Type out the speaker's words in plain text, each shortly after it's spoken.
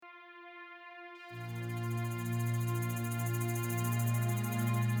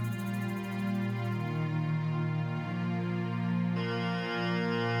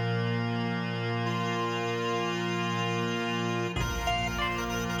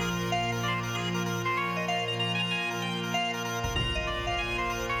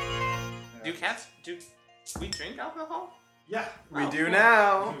cats do we drink alcohol? Yeah. We do cool.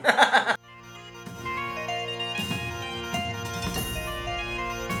 now.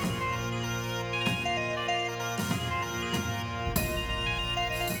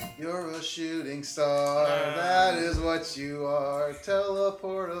 You're a shooting star, that is what you are.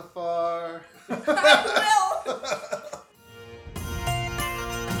 Teleport afar. I will.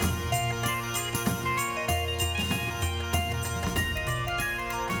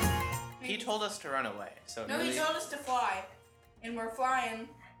 He told us to run away, so No, he told us to fly, and we're flying,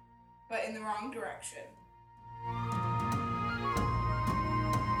 but in the wrong direction.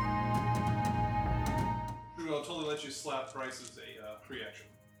 I'll totally let you slap Bryce as a free action.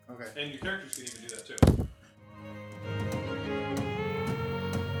 Okay. And your characters can even do that too.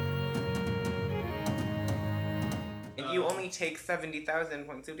 And you only take 70,000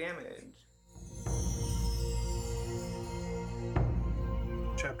 points of damage.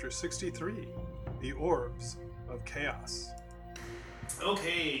 Chapter 63, The Orbs of Chaos.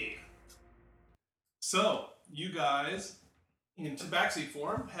 Okay. So, you guys, in Tabaxi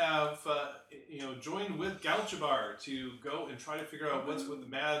form, have joined with Galchabar to go and try to figure out what's with the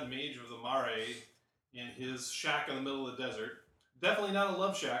mad mage of the Mare in his shack in the middle of the desert. Definitely not a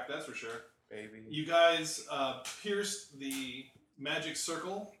love shack, that's for sure. Baby. You guys pierced the magic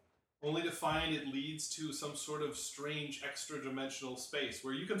circle, only to find it leads to some sort of strange extra-dimensional space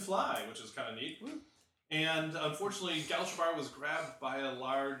where you can fly, which is kind of neat. And unfortunately, Galchabar was grabbed by a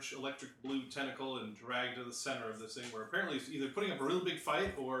large electric blue tentacle and dragged to the center of this thing, where apparently he's either putting up a really big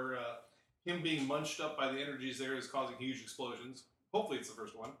fight or him being munched up by the energies there is causing huge explosions. Hopefully it's the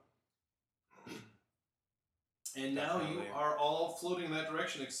first one. And now you are all floating in that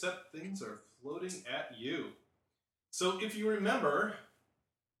direction, except things are floating at you. So if you remember,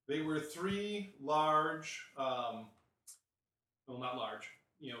 they were three large, well, not large,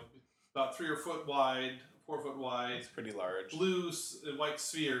 about 3 or 4 foot wide, It's pretty large. blue white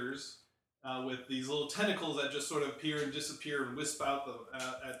spheres with these little tentacles that just sort of appear and disappear and wisp out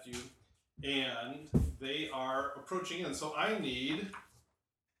at you. And they are approaching in. So I need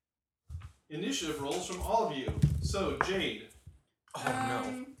initiative rolls from all of you. So, Jade. Oh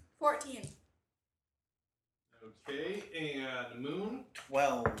no. 14. Okay, and Moon,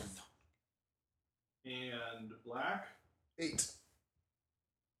 12. and Black, 8.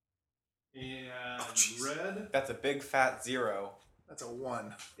 and jeez. Red. That's a big fat 0. That's a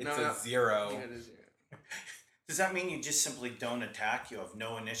 1. It's No, a no. 0. Does that mean you just simply don't attack? You have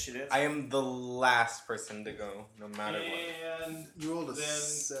no initiative? I am the last person to go, no matter what. And You rolled a Then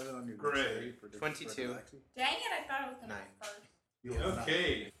 7 on your Gray. dexterity for 22. Dexterity. Dang it, I thought it was going to 9. be first. You rolled a 9.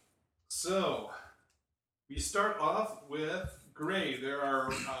 okay, so we start off with Gray. They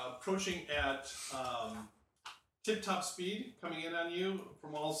are approaching at tip-top speed, coming in on you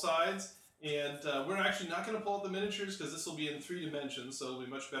from all sides. And we're actually not going to pull out the miniatures because this will be in 3 dimensions, so it'll be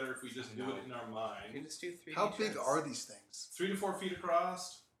much better if we just do it in our You mind. just do 3D How big checks. are these things? 3 to 4 feet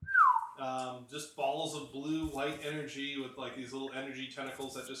across. Just balls of blue white energy with like these little energy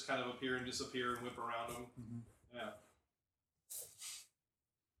tentacles that just kind of appear and disappear and whip around them. Mhm. Yeah.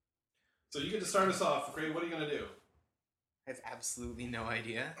 So you get to start us off. Gray, what are you going to do? I have absolutely no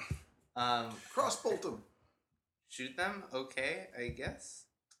idea. Crossbolt them. Shoot them? Okay, I guess.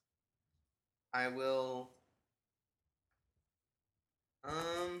 I will...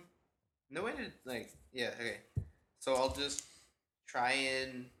 No way to, yeah, okay. So I'll just try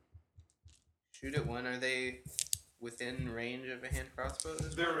and shoot at one. Are they within range of a hand crossbow?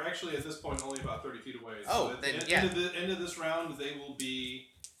 They're actually at this point only about 30 feet away. Oh, so at then, the yeah. end of this round, they will be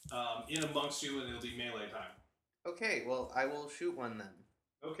in amongst you and it'll be melee time. Okay, well, I will shoot one then.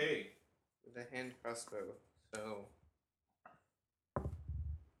 Okay. With a hand crossbow. So...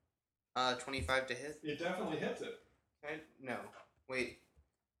 25 to hit? It definitely hits it. No. Wait.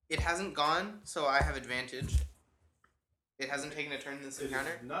 It hasn't gone, so I have advantage. It hasn't taken a turn in this It is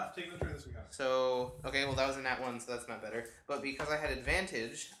encounter. not taking the turn this encounter. So, okay, well that was a nat 1, so that's not better. But because I had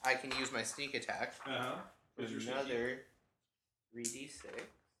advantage, I can use my sneak attack. Uh-huh. What's your sneaky? Another 3d6.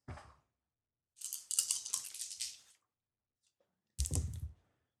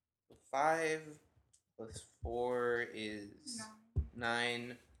 So 5 plus 4 is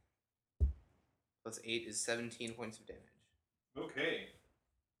 9. Plus 8 is 17 points of damage. Okay.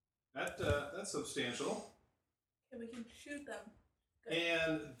 That's substantial. Okay, we can shoot them. Good.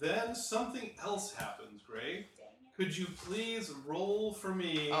 And then something else happens, Gray. Dang it. could you please roll for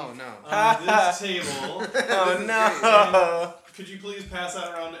me Oh no. on this table? Oh no! Could you please pass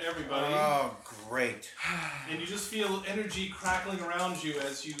that around to everybody? Oh, great. And you just feel energy crackling around you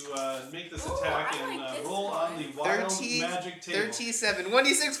as you make this Ooh, attack I and like this roll on the one. wild 13 magic table. 37.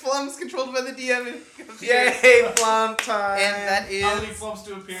 1d6 flums controlled by the DM. Yay, plum time! And that How many is flumps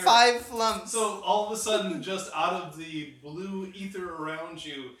do appear? 5 flums. So all of a sudden, just out of the blue ether around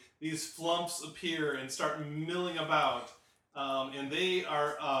you, these flumps appear and start milling about. And they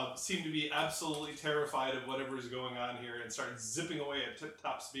are seem to be absolutely terrified of whatever is going on here and start zipping away at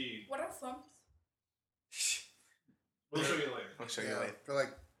tip-top speed. What are flumps? We'll show you later. I'll show you Yeah, later. they're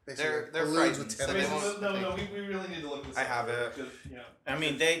like basically They're balloons frightened, with so I they mean, tentacles. won't- we really need to look this I up. have it. because, yeah, I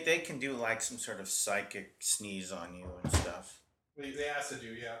mean, they can do like some sort of psychic sneeze on you and stuff. they acid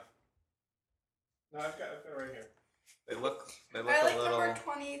you, yeah. No, I've got it right here. They look I a like little. number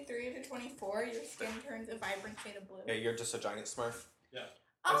 23 to 24. Your skin turns a vibrant shade of blue. Yeah, you're just a giant Smurf.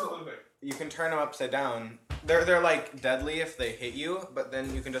 That's a Oh, little bit. You can turn them upside down. They're like deadly if they hit you, but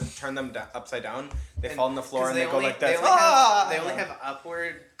then you can just turn them upside down. They And- fall on the floor 'Cause and they go only- like this. They only have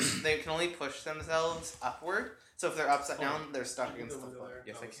upward. They can only push themselves upward. So if they're upside down, they're stuck against the floor.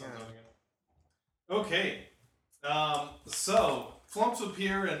 Yes, Oh, I it's not can. going in. Okay. So flumps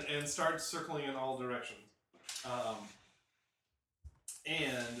appear and start circling in all directions.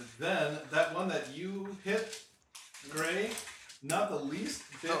 And then that one that you hit, Gray, not the least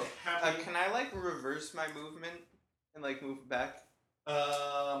bit happy. Can I like reverse my movement and like move back?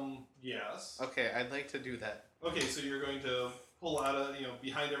 Yes. Okay, I'd like to do that. Okay, so you're going to pull out of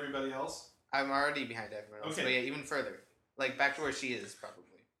behind everybody else. I'm already behind everyone else. Okay. But yeah, even further. Like back to where she is, probably.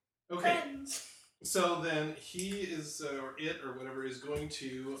 Okay. friends. So then he is, or it, or whatever, is going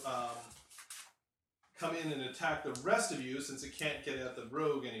to come in and attack the rest of you since it can't get at the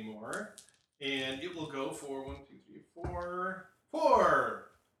rogue anymore. And it will go for 1, 2, 3, 4.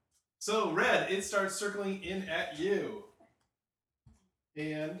 4! So, Red, it starts circling in at you.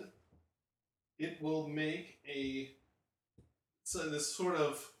 And it will make this sort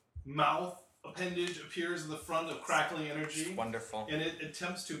of mouth appendage appears in the front of crackling energy. Wonderful. And it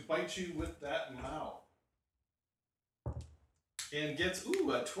attempts to bite you with that mouth. And gets,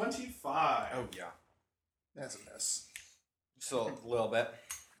 a 25. Oh yeah, That's a miss. just a little bit.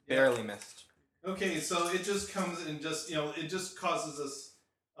 Barely missed. Okay, so it just comes and just, it just causes this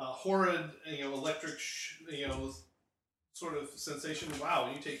horrid, electric, sort of sensation. Wow,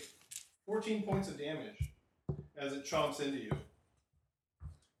 and you take 14 points of damage as it chomps into you.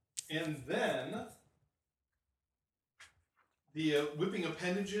 And then the whipping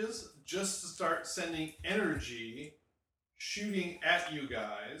appendages just start sending energy shooting at you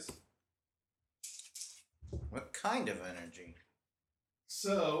guys. What kind of energy?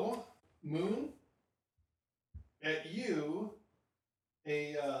 So, Moon, at you,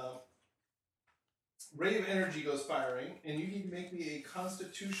 a ray of energy goes firing, and you need to make me a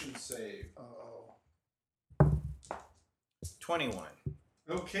Constitution save. Uh-oh. 21.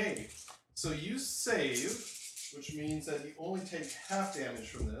 Okay, so you save, which means that you only take half damage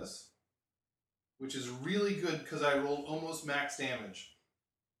from this, which is really good because I rolled almost max damage.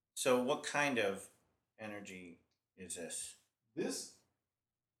 So what kind of energy is this? This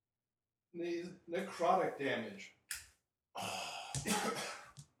is necrotic damage.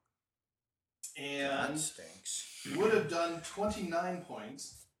 That And stinks. would have done 29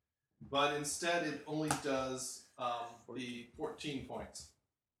 points, but instead it only does the 14 points.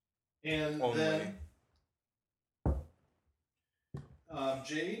 And Only. then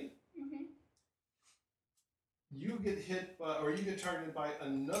Jade, Mhm. you get hit by, or you get targeted by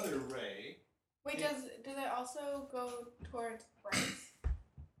another ray. Wait, does it also go towards Bryce?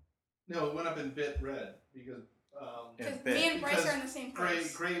 No, it went up and bit Red because Because bit. me and Bryce Because are in the same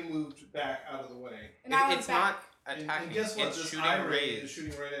place. Gray moved back out of the way. And I was It's back. not And attacking. guess what? It's This shooting eye ray is rays.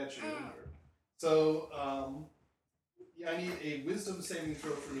 shooting right at you. Mm. So, I need a wisdom saving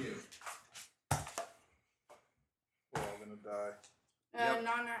throw from you. We're all gonna die.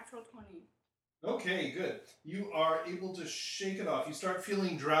 Non-natural 20. Okay, good. You are able to shake it off. You start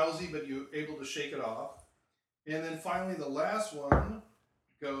feeling drowsy, but you're able to shake it off. And then finally, the last one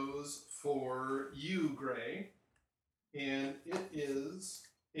goes for you, Gray. And it is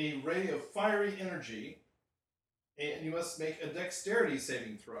a ray of fiery energy. And you must make a dexterity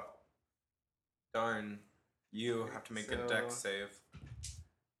saving throw. Darn. You have to make a So- dex save.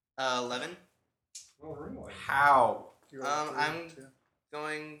 11. Oh, really? How? You rolled a I'm- three, too.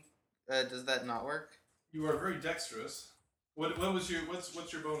 Going. Does that not work? You are very dexterous. What was your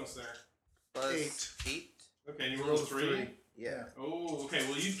what's your bonus there? Plus 8. 8. Okay, you You rolled rolled three. three. Yeah. Oh, okay.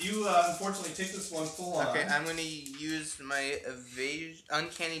 Well, you unfortunately take this one full on. Okay, I'm gonna use my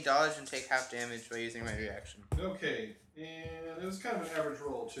uncanny dodge and take half damage by using my reaction. Okay, and it was kind of an average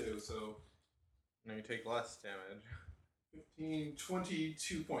roll too, so No, you take less damage. 15,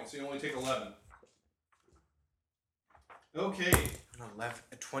 22 points, so you only take 11. Okay, An 11,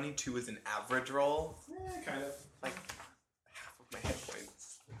 a 22 is an average roll. kind of. Like half of my hit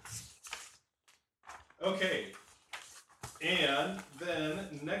points. Okay, and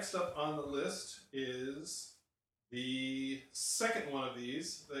then next up on the list is the second one of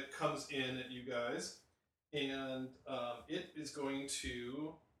these that comes in at you guys, and it is going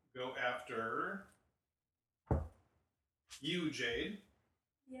to go after you, Jade,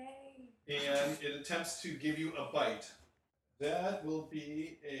 Yay. and it attempts to give you a bite. That will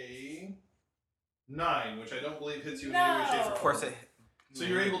be a 9, which I don't believe hits you in any way, shape, or No. form. Of course it. So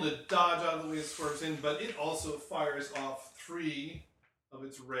you're able to dodge out of the way it swerves in, but it also fires off 3 of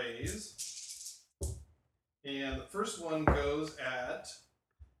its rays. And the first one goes at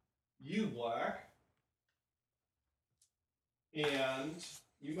you, Black. And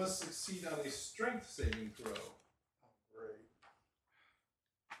you must succeed on a strength saving throw. Great.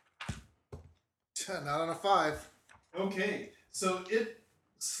 Not on a 5. Okay, so it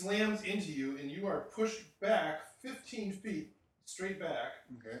slams into you, and you are pushed back 15 feet straight back,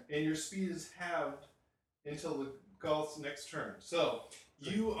 Okay. and your speed is halved until the Golth's next turn. So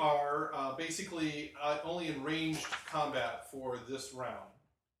you are basically only in ranged combat for this round.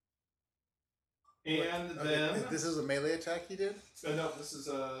 And Okay, then this is a melee attack he did? no, this is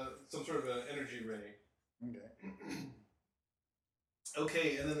some sort of an energy ray. Okay.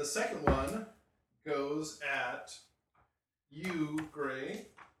 Okay, and then the second one goes at you, Gray,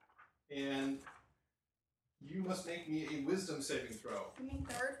 and you must make me a wisdom saving throw. You mean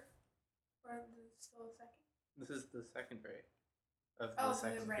third? Or still second? This is the second ray of the Oh,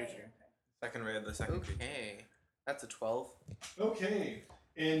 second the ray. creature. Second ray of the second creature. Okay, that's a 12. Okay,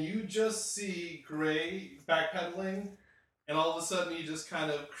 and you just see Gray backpedaling, and all of a sudden he just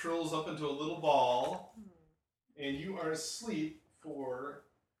kind of curls up into a little ball, and you are asleep for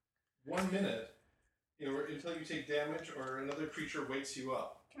 1 minute until you take damage or another creature wakes you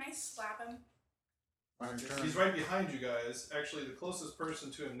up. Can I slap him? On your turn. He's right behind you guys. Actually, the closest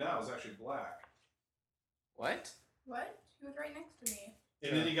person to him now is actually Black. What? What? He was right next to me.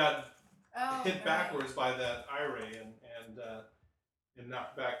 And then he got Oh. hit right. backwards by that eye ray and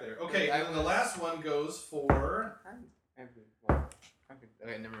knocked back there. Okay, I and then the was- last one goes for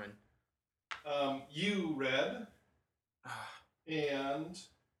Okay, never mind. you, Red, Ah, and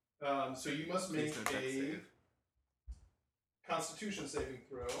so you must make Please no dex a save. Constitution saving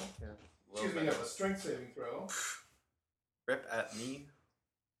throw. Low Excuse me, no, better. a Strength saving throw. Rip at me.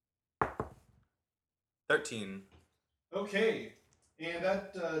 13. Okay, and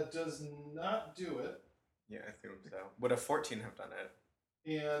that does not do it. Yeah, I assume so. Would a 14 have done it?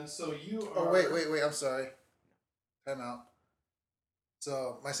 And so you are. Oh, wait, I'm sorry. Time out.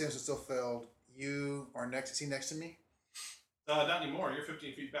 So, my saves are still failed. You are next. Is he next to me? Not anymore. You're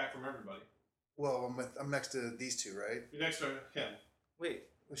 15 feet back from everybody. Well, I'm next to these two, right? You're next to him. Wait,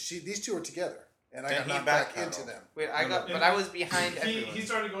 Well, these two are together, and I Then got he knocked back backpedaled. into them. wait, I No, got, no. but I was behind He everyone.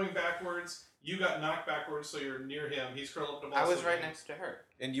 started going backwards. You got knocked backwards, so you're near him. He's curled up in a ball. I was so right you- next to her.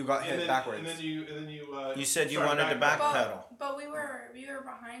 And you got And hit then, backwards. And then you. You said you started wanted to backpedaling. backpedal. But we were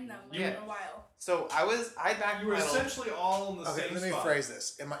behind them like, Yeah. a while. So I You were backpedaled. essentially all in the Okay, same let me spot. phrase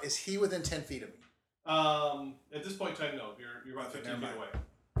this. Is he within 10 feet of me? At this point in time, no. You're about Okay, 15 feet never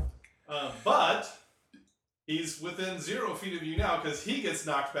away. But he's within 0 feet of you now because he gets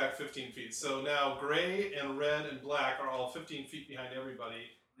knocked back 15 feet. So now Gray and Red and Black are all 15 feet behind everybody,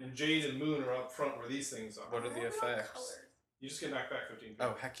 and Jade and Moon are up front where these things are. What are I the don't know effects? colors. You just get knocked back 15 feet.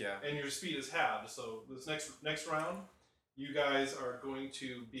 Oh, heck yeah. And your speed is halved. So this next round, you guys are going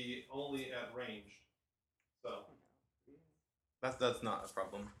to be only at range. So That's not a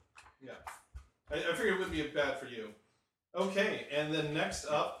problem. yeah, I figured it wouldn't be bad for you. Okay, and then next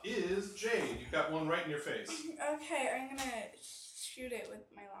up is Jade. You've got one right in your face. Okay, I'm gonna shoot it with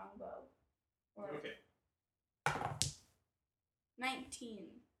my longbow. Or Okay,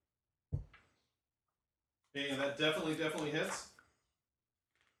 19. and that definitely hits.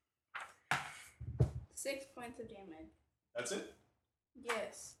 6 points of damage. That's it.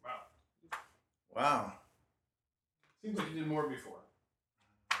 Yes. Wow. Wow. Seems like you did more before.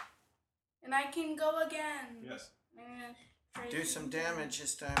 And I can go again. Yes. I'm gonna try Do to some shoot again. damage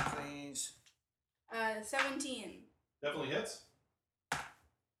this time, please. 17. Definitely hits.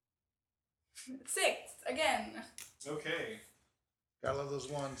 6 again. Okay. Gotta love those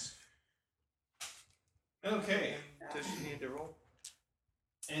ones. Okay. Does she need to roll?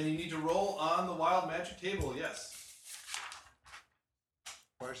 And you need to roll on the wild magic table, yes.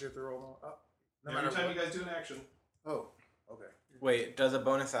 Why does she have to roll up? No Every matter time what. you guys do an action. Oh, okay. Wait, does a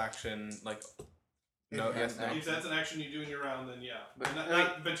bonus action like? No, Yeah, yes, no. If that's an action you do in your round, then yeah.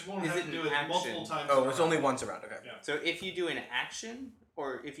 But- But you won't is have it to do an it multiple action? times. Oh, in a it's round. only once around. Okay. Yeah. So if you do an action,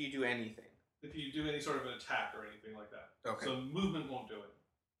 or if you do anything. If you do any sort of an attack or anything like that. Okay. So movement won't do it.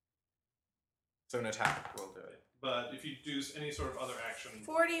 So an attack will do it. But if you do any sort of other action,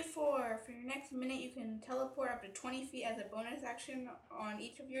 44. For your next minute, you can teleport up to 20 feet as a bonus action on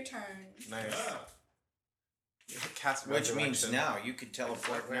each of your turns. Nice. yeah. Cast Which means resurrection. now you could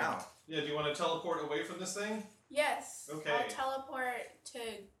teleport Where? now. Yeah, do you want to teleport away from this thing? Yes. Okay. I'll teleport to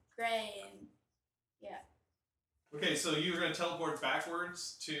Gray and Okay, so you're going to teleport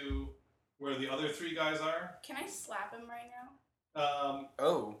backwards to where the other three guys are. can I slap him right now?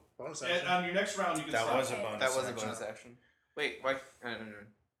 Oh. Bonus And action. on your next round, you can That slap. was a Okay. bonus. That was a action. bonus action. Wait, why? I don't know.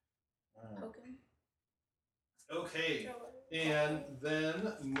 Oh. Poke him. Okay, Throw it. and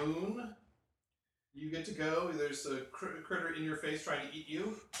then Moon, you get to go. There's a critter in your face trying to eat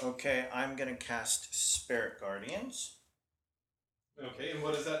you. Okay, I'm gonna cast Spirit Guardians. Okay, and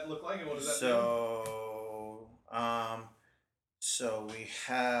what does that look like? And what does that So we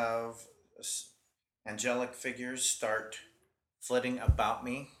have angelic figures start flitting about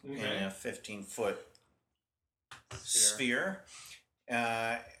me in Okay. a 15-foot sphere.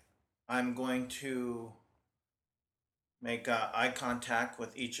 I'm going to make eye contact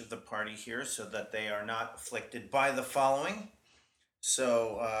with each of the party here so that they are not afflicted by the following.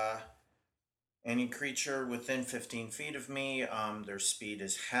 So, any creature within 15 feet of me, their speed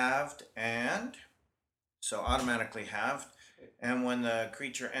is halved, and so automatically halved. And when the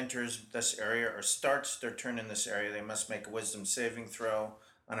creature enters this area or starts their turn in this area, they must make a wisdom saving throw.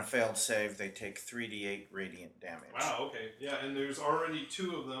 On a failed save, they take 3d8 radiant damage. Wow, okay. Yeah, and there's already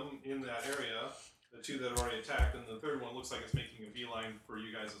two of them in that area. The two that have already attacked, and the third one looks like it's making a beeline for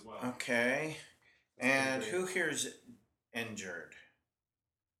you guys as well. Okay. And great. who here is injured?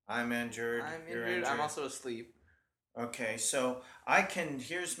 I'm injured. I'm You're injured. I'm also asleep. Okay, so I can.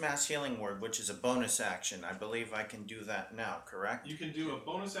 Here's Mass Healing Word, which is a bonus action. I believe I can do that now, correct? You can do a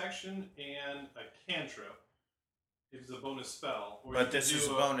bonus action and a cantrip. If it's a bonus spell. Or you But can this do is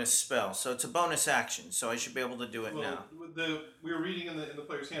a bonus spell, so it's a bonus action, so I should be able to do it now. We were reading in the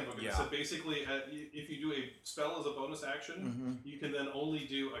player's handbook. And Yeah. It said basically, if you do a spell as a bonus action, Mm-hmm. you can then only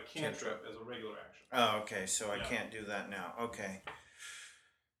do a cantrip as a regular action. Oh, okay, so I Yeah. can't do that now. Okay.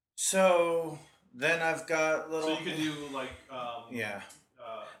 So then I've got So little. you could do like Yeah,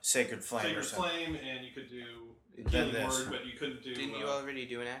 uh, Sacred Flame. Sacred or something. Flame, and you could do Then Healing this. Word, but you couldn't do. Didn't you already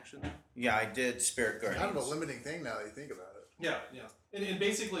do an action? Yeah, I did Spirit Kind of a Guardians. limiting thing now that you think about it. Yeah, yeah. And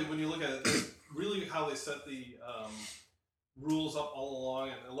basically, when you look at it, that's really how they set the rules up all along.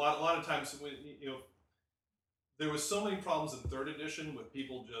 And a lot of times, when there was so many problems in third edition with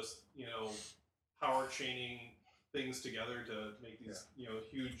people just power chaining things together to make these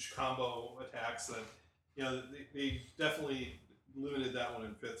huge combo attacks that they definitely limited that one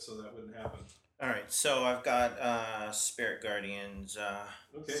in fifth so that wouldn't happen. All right, so I've got Spirit Guardians.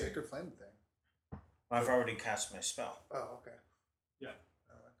 Okay. Sacred flame thing. I've already cast my spell. Oh, okay.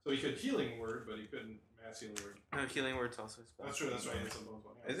 So he could healing word, but he couldn't mass healing word. No, healing word's also a spell. That's true. That's right. It's a bonus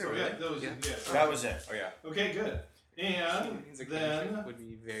one. Yeah. Is it So, really? Yeah, those. Yeah. Yeah. That was it. Oh yeah. Okay, good. And Means a then cantrip would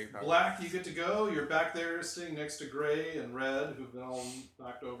be very powerful. Black, you get to go. You're back there sitting next to Gray and Red, who've been all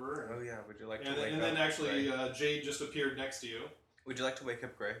knocked over. Oh yeah. Would you like And, to wake and up? then actually, Gray? Jade just appeared next to you. Would you like to wake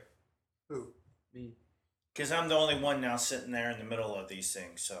up Gray? Who? Me. Because I'm the only one now sitting there in the middle of these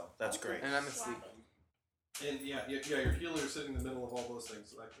things, so that's great. And I'm asleep. Slap him. And yeah, your healer is sitting in the middle of all those things.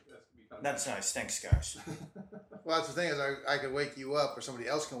 So that could be kind of That's nice. Thanks, guys. Well, that's the thing is I could wake you up, or somebody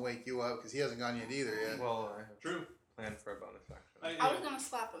else can wake you up because he hasn't gone yet either yet. Well, I have True. planned for a bonus action. I was gonna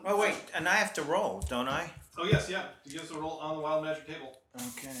slap him. Oh, wait, and I have to roll, don't I? Oh yes, yeah. You give us a roll on the wild magic table.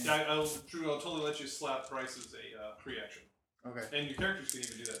 Okay. Yeah, Drew, I'll totally let you slap Bryce as a pre-action, Okay. and your characters can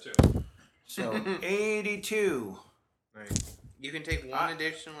even do that too. So, 82. Right. You can take one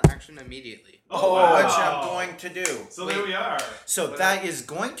additional action immediately. Oh, Which wow. I'm going to do. So there we are. So But that is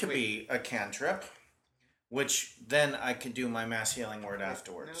going to be a cantrip, which then I could do my mass healing word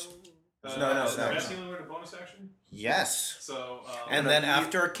afterwards. No, is no. mass healing word a bonus action? Yes. So And then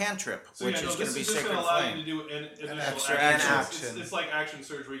after a cantrip, So which yeah, no, is going this to be is just Sacred going to allow Flame. you to do an additional extra action. action. It's like action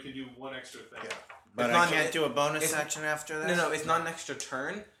surge where you can do one extra thing. Yeah. But It's I not- can't do a bonus it's- action after that? No, it's not an extra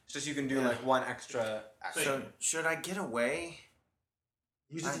turn. It's just you can do Yeah. like one extra action. So should I get away?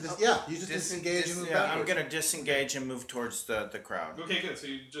 You just I- you just Dis- disengage dis- and move Yeah, I'm backwards. going to disengage and move towards the crowd. Okay, good. So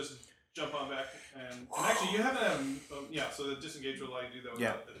you just jump on back, and actually you haven't so the disengage will allow you to do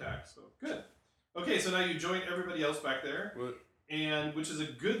that without attack. So good. Okay, so now you join everybody else back there, and which is a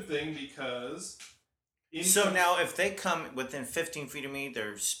good thing because. So now, if they come within 15 feet of me,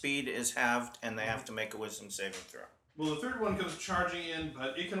 their speed is halved, and they have to make a wisdom saving throw. Well, the third one comes charging in,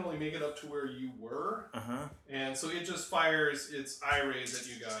 but it can only make it up to where you were. And so it just fires its eye rays at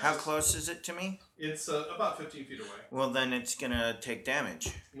you guys. How close is it to me? It's about 15 feet away. Well, then it's going to take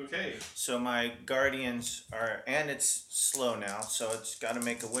damage. Okay. So my guardians are... And it's slow now, so it's got to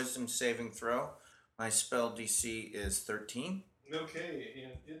make a wisdom saving throw. My spell DC is 13. Okay,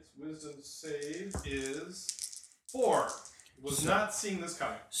 and its wisdom save is 4. Was not seeing this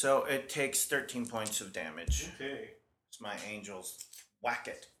coming. So it takes 13 points of damage. Okay. It's my angels whack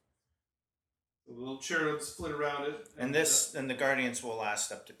it. The little cherubs flit around it. And the guardians will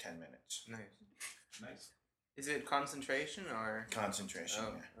last up to 10 minutes. Nice. Is it concentration or Concentration.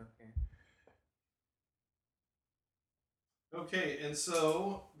 Oh, Yeah. okay. Okay, and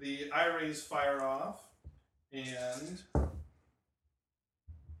so the eye rays fire off, and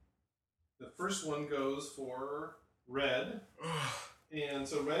the first one goes for Red. And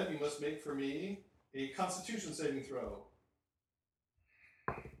so, Red, you must make for me a Constitution saving throw.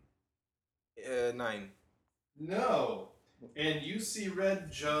 9. No. And you see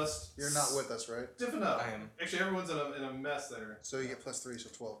Red just... You're not with us, right? stiffen up. I am. Actually, everyone's in a mess there. So you get +3, so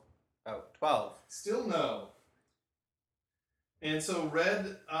 12. Oh, 12. Still no. And so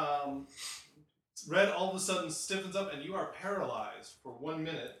Red all of a sudden stiffens up, and you are paralyzed for 1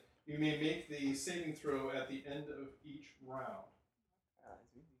 minute. You may make the saving throw at the end of each round.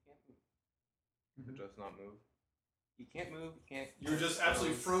 You can't move. It does not move. You can't move. You can't. You're just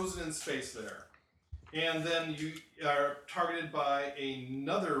absolutely frozen in space there. And then you are targeted by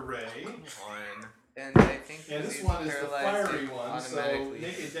another ray. One. And I think. And if this you one is the paralyze fiery it one, so automatically.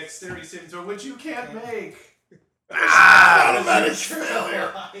 make a dexterity saving throw, which you can't make. Automatic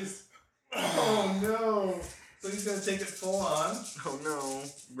failure. Paralyzed. Oh no. So he's going to take it full on. Oh no.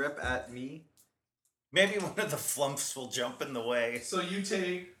 Rip at me. Maybe one of the flumps will jump in the way. So you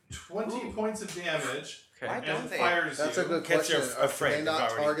take 20 points of damage Okay. Why and don't they? fires That's you. a good Kids are question. afraid. Can they They've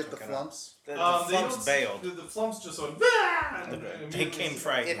not already target the taken up. flumps? The They flumps don't- bailed. The flumps just went. They came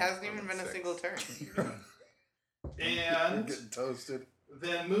frightened. It hasn't even been a single turn. You're And getting toasted.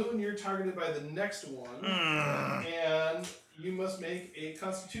 then Moon, you're targeted by the next one, and you must make a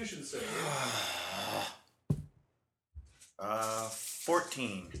Constitution save.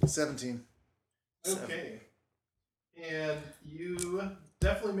 14. 17. Okay. And you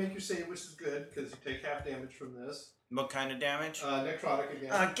definitely make your save, which is good because you take half damage from this. What kind of damage? Necrotic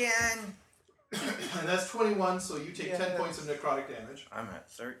again. Again. And that's 21, so you take 10 points of necrotic damage. I'm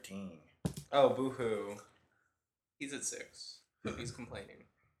at 13. Oh, boo-hoo. He's at 6. He's complaining.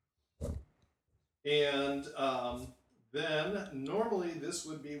 And then normally this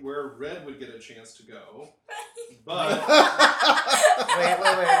would be where Red would get a chance to go. But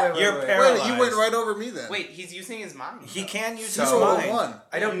Wait. You're Wait, paralyzed. you went right over me then. Wait, he's using his mind. He though. can use you his rolled a mind. 1.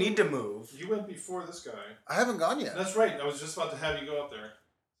 I don't need to move. you went before this guy. I haven't gone yet. That's right. I was just about to have you go up there.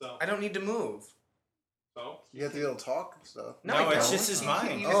 So, I don't need to move. You have to be able to talk and stuff. No, I it's don't. just his He mind.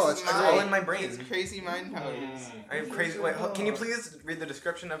 can use Oh, his it's mind. all in my brain. His crazy mind powers. I have crazy. Wait, can you please read the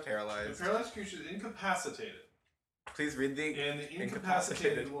description of The paralyzed? paralyzed creature is incapacitated. Please read the. And the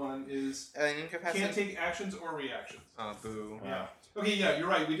incapacitated one is An can't incapacitated. take actions or reactions. Oh, boo. Yeah. Okay, yeah, you're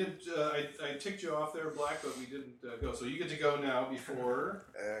right. We did. I ticked you off there, Black, but we didn't go. So you get to go now before.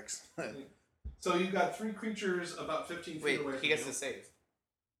 Excellent. So you've got 3 creatures about 15 feet Wait, away from he gets you. to save.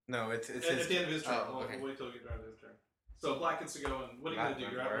 No, it's At his. the end of his turn. Oh, We'll okay. wait till we get around to his turn. So Black gets to go, and what are you That going to do?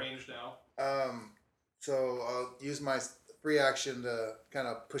 won't You're out of work. range now. So I'll use my free action to kind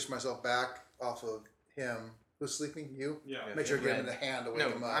of push myself back off of him. Who's sleeping? You? Yeah. Make sure I get him in Red. the hand to wake No,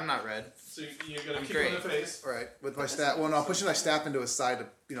 him up. I'm not red. So you're going I'm to kick him in the great. face. All right, with my staff. Well, no, I'm pushing my staff into his side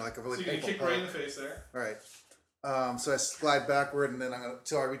to, like a So really you're going to painful kick right in poke. the face there. All right. So I slide backward, and then I'm gonna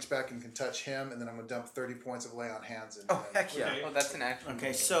till I reach back and can touch him, and then I'm gonna dump 30 points of lay on hands into Oh, him. heck yeah. Okay. Oh, that's an action.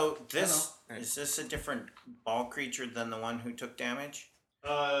 Okay, so this I know. is this a different ball creature than the one who took damage?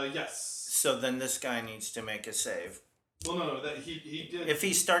 Yes. So then this guy needs to make a save. Well, no. That he did. If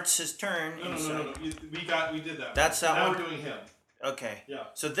he starts his turn, no. inside- We did that. That's that now one? we're doing him. Okay. Yeah.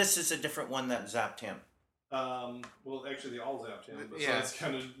 So this is a different one that zapped him. Well, actually, they all zapped him, but Yeah. so it's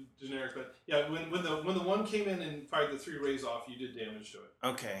kind of generic. But yeah, when the one came in and fired the 3 rays off, you did damage to it.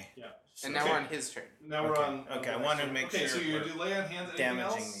 Okay. Yeah. And now Okay. we're on his turn. Now we're Okay. on. Okay, the I next wanted to one. make okay, so sure you we're do lay on hands. Anything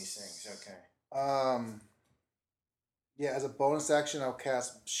Damaging else? these things. Okay. Yeah, as a bonus action, I'll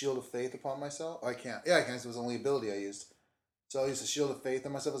cast Shield of Faith upon myself. Oh, I can't. Yeah, I can. It was the only ability I used. So I'll use a Shield of Faith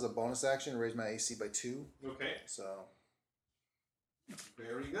on myself as a bonus action, raise my AC by 2. Okay, So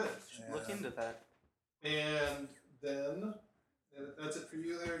very good. Look into that. And then that's it for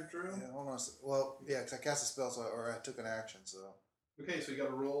you there, Drew. yeah, hold on. Well, yeah, because I cast a spell, or I took an action, so Okay, so you got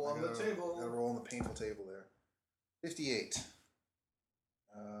to roll on the table. Got to roll on the painful table there. 58.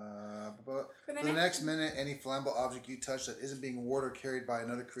 But For for the next minute, any flammable object you touch that isn't being warded or carried by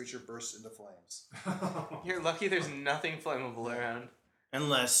another creature bursts into flames. You're lucky there's nothing flammable around.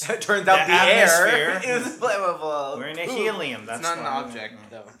 Unless It turns out the the air atmosphere- is flammable. we're in a Ooh. helium. That's It's not an why- object,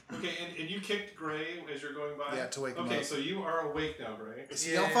 though. Okay, and you kicked Gray as you're going by? Yeah, to wake him Okay, up. so you are awake now, Gray. Is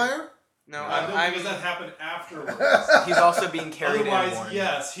he on fire? No, No, I'm because that happened afterwards. He's also being carried Otherwise, airborne.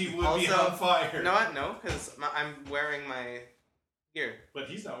 yes, he would be Also- on fire. No, no, because I'm wearing my gear. But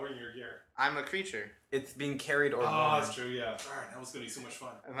he's not wearing your gear. I'm a creature. It's being carried or Oh, borne. that's true, yeah. Alright, that was going to be so much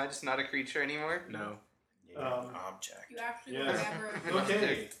fun. Am I just not a creature anymore? No. You're an object. You actually Yeah. remember.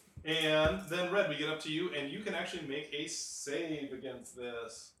 Okay, and then Red, we get up to you, and you can actually make a save against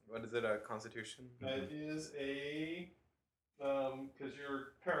this. What is it? A constitution? That is a, because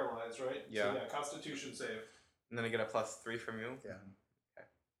you're paralyzed, right? Yeah. So, yeah, Constitution save. And then I get a +3 from you. Yeah.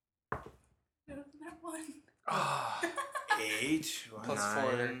 No, not one. Ah. 8.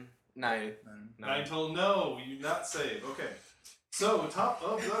 +4. 9. 9 total. No, you not save. Okay. So top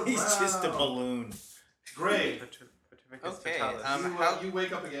of the He's round. just a balloon. Great. Okay, You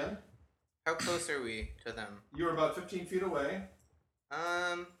wake up again. How close are we to them? You're about 15 feet away.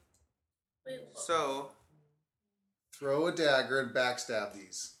 Wait, So Throw a dagger and backstab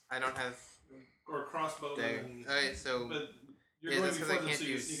these. I don't have Or crossbow. dagger. and- Alright, so But you're yeah, going that's because I before them, can't so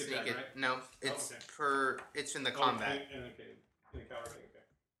you do can sneak sneak attack, it. right? No, it's okay. it's in the Oh, combat. okay. Encounter, okay.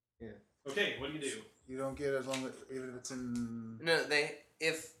 Yeah. Okay, what do you do? You don't get as long as even if it's in No,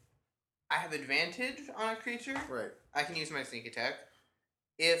 if I have advantage on a creature, right. I can use my sneak attack.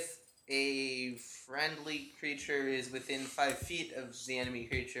 If a friendly creature is within 5 feet of the enemy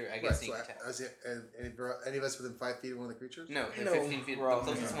creature, I get Right. sneak So attack. any of us within 5 feet of one of the creatures? No, they're No, 15 feet. we're The all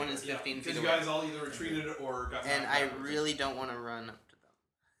closest here. one is 15 because feet you away. guys all either retreated or got And knocked I backwards. really don't want to run up to them.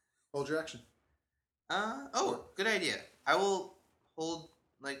 Hold your action. Oh, good idea. I will hold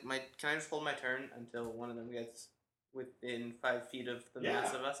Can I just hold my turn until one of them gets within 5 feet of the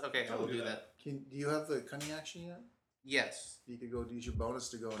mass Yeah. of us? Okay, I will Totally do do that. Do you have the cunning action yet? Yes, You could go use your bonus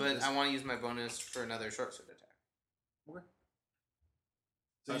to go. into but this. I want to use my bonus for another short sword attack.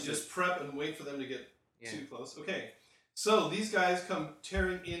 So you just prep and wait for them to get Yeah. too close. Okay. So these guys come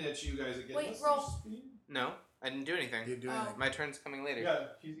tearing in at you guys again. Wait, What's roll. their speed? No, I didn't do anything. You do Oh. anything. My turn's coming later. Yeah,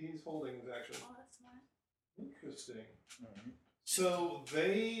 he's holding his action. Oh, that's smart. Interesting. Alright. So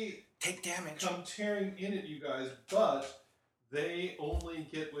they Take damage. come tearing in at you guys, but they only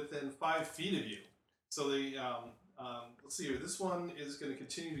get within 5 feet of you. So they, let's see here. This one is going to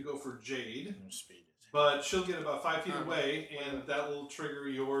continue to go for Jade, Speed. but she'll get about 5 feet Um, away, and that will trigger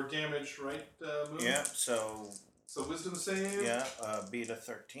your damage, right, Moon? Yeah, so, So wisdom save. yeah, beat a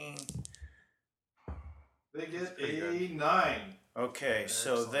 13. They get pretty a 9. Okay,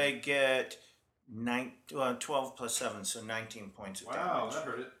 so Excellent. they get 12 plus 7, so 19 points of Wow, damage. that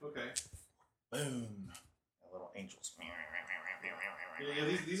hurt it. Okay. Boom. The little angels.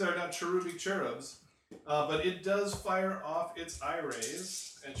 Yeah, these are not cherubic cherubs, but it does fire off its eye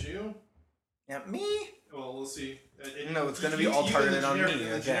rays at you. Yeah, me? Well, we'll see. No, it's gonna be all targeted on me In the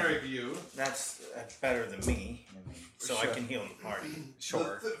again. generic view. That's better than me. So I Sure. can heal the party.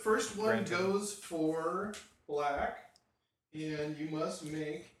 Sure. The first one Granted. goes for black, and you must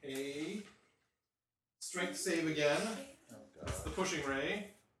make a strength save again. Oh, That's God. the pushing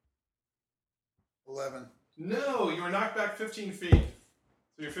ray. 11. No, you are knocked back 15 feet.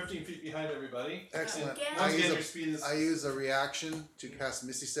 So you're 15 feet behind everybody. Excellent. Again. Once I again, use, your speed is. I use a reaction to cast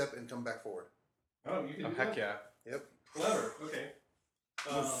Misty Step and come back forward. Oh, you can Oh, do heck that? yeah. Yep. Clever. Okay.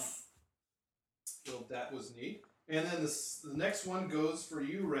 Well, that was neat. And then the next one goes for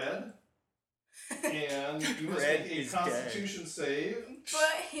you, Red. And you must Red make a is Constitution save. But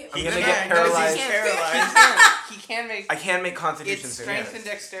He No, gonna no, get no, paralyzed. He Paralyzed. can't. He can make. I can make constitution It's saves. strength and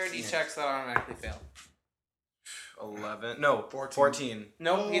dexterity Yeah. checks that automatically fail. 11. No, 14. 14.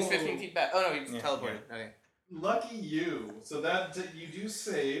 No, he's Oh. 15 feet back. Oh no, he's Yeah, teleported. Okay. Lucky you. So that you do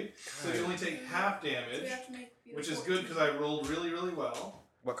save. So you only take half so we damage, have to make which is good because I rolled really, really well.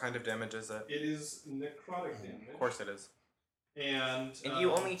 What kind of damage is it? It is necrotic damage. Of course it is. And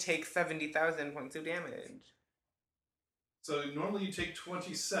You only take 70,000 points of damage. So normally you take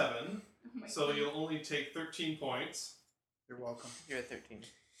 27. Oh my So God. you'll only take 13 points. You're welcome. You're at 13.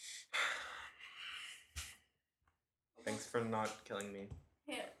 Thanks for not killing me.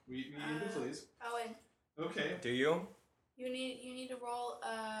 Yeah, We need to please. Owen. Okay. Do you? You need to roll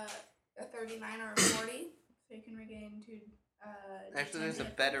a 39 or a 40, so you can regain 2. Actually, there's a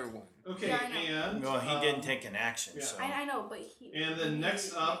D10. better one. Okay, Yeah, I know. and Well, he didn't take an action, yeah. so. I know, but he. And then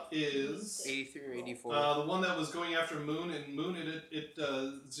next up is 83 or 84. the one that was going after Moon, and Moon it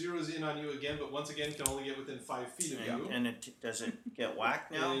zeroes in on you again, but once again can only get within 5 feet of you. And does it get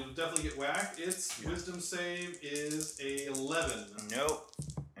whacked now? And it'll definitely get whacked. Its wisdom save is a 11. Nope.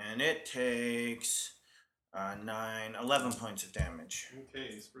 And it takes 11 points of damage. Okay,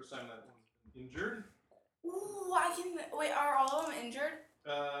 it's the first time that one's been injured. Ooh, I can. Wait, are all of them injured?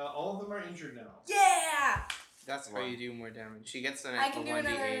 All of them are injured now. Yeah! That's how you do more damage. She gets an I can a do 1d8.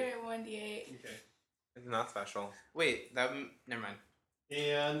 another 1d8. Okay. It's not special. Wait, never mind.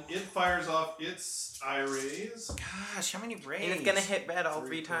 And it fires off its eye rays. Gosh, how many rays? And it's gonna hit red all 3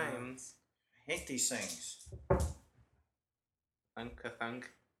 3 times. I hate these things.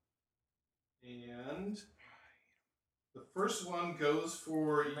 Thunk. And the first one goes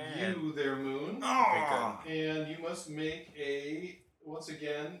for Man. you there, Moon. Oh, And you must make once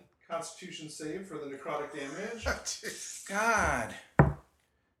again, Constitution save for the necrotic damage. God.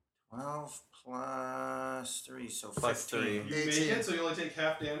 12 plus 3, so Plus 15. three. You make 18. it, so you only take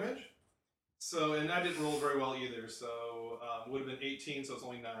half damage. So, and I didn't roll very well either, so would have been 18, so it's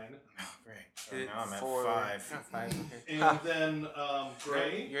only 9. Oh, great. So Hit now I'm at 4. 5. No, 5. Okay. And then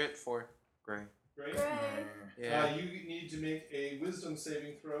Gray. You're at 4. Great. Gray. Great. Yeah. You need to make a Wisdom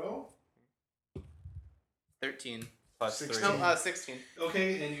saving throw. 13. Plus 16. 3. No, 16.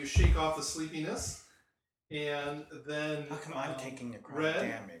 Okay, and you shake off the sleepiness, and then How come I'm taking necrotic Red.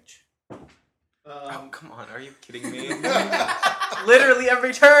 damage? Oh, come on. Are you kidding me? Literally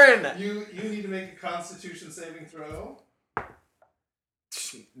every turn! You need to make a Constitution saving throw.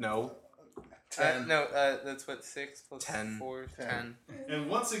 No. 10. No, that's what, 6 plus 10. 4, 10. 10. And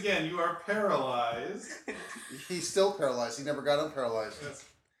once again, you are paralyzed. He's still paralyzed. He never got unparalyzed. Yes.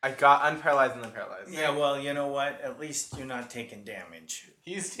 I got unparalyzed and then paralyzed. Yeah, well, you know what? At least you're not taking damage.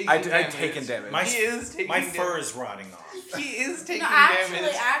 He's taking I've damage. taken damage. My, He is taking my damage. fur is rotting off. He is taking No,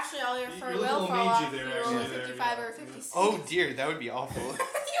 damage. actually, all your fur You're a will little fall mangy off. there, You roll a actually, there, 55 yeah. or a 56. Oh dear, that would be awful.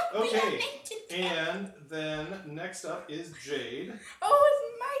 You'll be Okay. unmated. And then next up is Jade. Oh,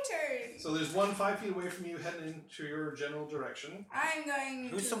 it's my turn. So there's one 5 feet away from you heading into your general direction. I'm going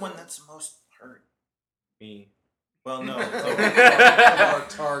Who's to... the one that's most hurt? Me. Well, no. Our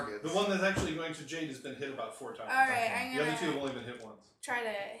target. The one that's actually going to Jade has been hit about 4 times. Alright, I'm The other two have gonna only been hit once. try to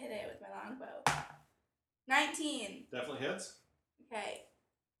hit it with my longbow. 19. Definitely hits. Okay.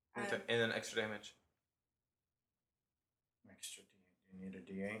 And then extra damage. Extra D. You need a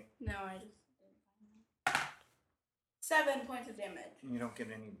D8. No, I just didn't find that. 7 points of damage. You don't get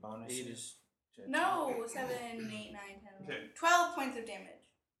any bonuses. No, 7, 8, 9, 10, 11. Okay. 12 points of damage.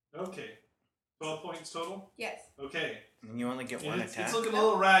 Okay. 12 points total? Yes. Okay. And you only get And one it's attack. looking a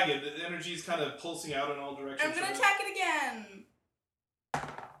little ragged. The energy's kind of pulsing out in all directions. I'm gonna So attack it again.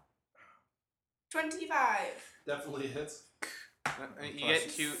 25. Definitely hits. You get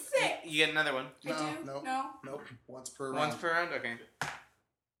 2. Six. You get another one. I No, do? no. No? Nope. Once per round. Once per round? Okay.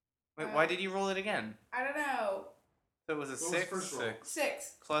 Wait, why did you roll it again? I don't know. So it was a What was 6? first roll?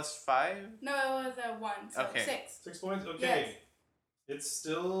 6. Plus 5? No, it was a 1, so Okay. 6. 6 points? Okay. Yes. It's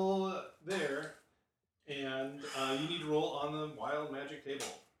still there. And you need to roll on the wild magic table.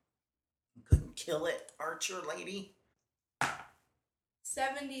 You couldn't kill it, Archer lady.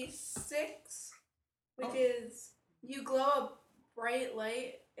 76, which Oh. is you glow a bright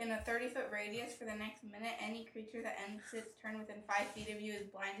light in a 30-foot radius for the next minute. Any creature that ends its turn within 5 feet of you is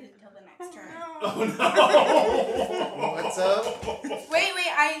blinded until the next turn. Oh no! What's up? Wait,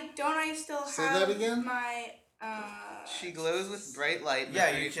 I still Say have that again? my She glows with bright light. Yeah,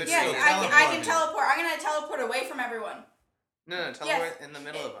 Mercury you can fits Yes, still in. I can teleport. I'm gonna teleport away from everyone. No, teleport in the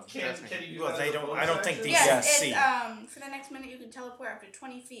middle of them. Trust me. Can you do Well, that they as a don't- bonus I don't think action? these- Yes, Yeah, it's see. for the next minute you can teleport up to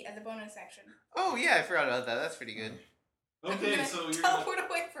 20 feet as a bonus action. Oh yeah, I forgot about that. That's pretty good. I'm Okay, gonna so you're teleport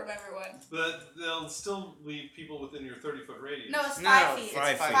away from everyone. but they'll still leave people within your 30-foot radius. No, it's No, 5 it's feet.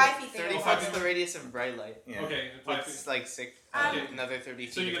 5 It's feet. 5 feet. 30 they go foot's up. the radius of bright light. Yeah. Okay, 5 It's feet. like 6. Okay. Another 30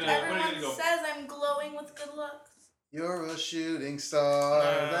 feet. So you're of gonna- bright light. where are you Everyone gonna go? says I'm glowing with good looks. You're a shooting star.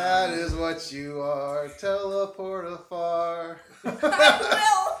 That is what you are. Teleport afar.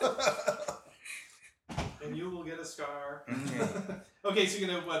 I will. And you will get a scar. Okay. Okay, so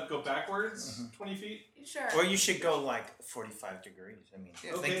you're gonna go backwards 20 feet? Sure. Or you should go like 45 degrees. I mean,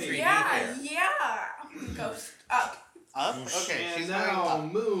 Yeah, Okay. think 3D Yeah, there. yeah. Ghost up. Up? Okay, And she's going now, up.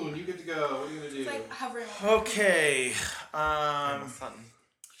 Moon, you get to go. What are you gonna do? It's like hovering. okay. Something.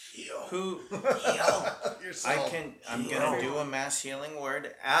 Who? Yourself. I'm gonna do a mass healing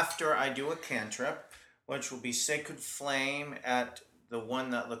word after I do a cantrip, which will be Sacred Flame at the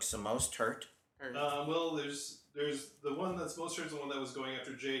one that looks the most hurt. Well, there's the one that's most hurt is the one that was going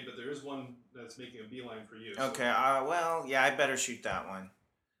after Jade, but there is one that's making a beeline for you. Okay, well, yeah, I better shoot that one.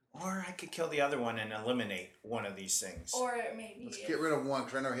 Or I could kill the other one and eliminate one of these things. Or maybe. Let's get rid of one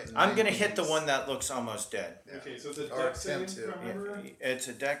because I never hit. I'm going to hit the one that looks almost dead. Yeah. Okay, so it's a Or deck save, attempt to. remember? It's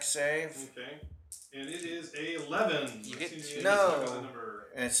a deck save. Okay. And it is a 11. You get Let's see two. the No. second number.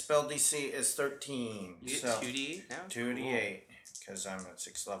 And its spell DC is 13. You get so 2d now? 2d8 because I'm at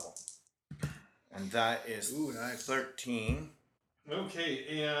 6th level. And that is Ooh, nice. 13. Okay,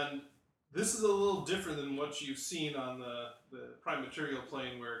 and this is a little different than what you've seen on the Prime Material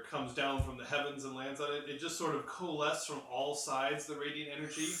plane where it comes down from the heavens and lands on it. It just sort of coalesces from all sides, the radiant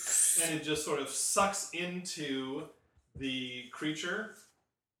energy, and it just sort of sucks into the creature.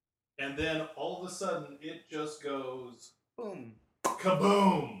 And then all of a sudden, it just goes Boom.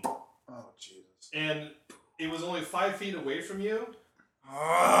 kaboom! Oh Jesus. And it was only 5 feet away from you.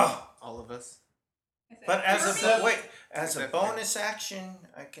 Ah! All of us. But as Except- a wait, as a Except for- bonus action,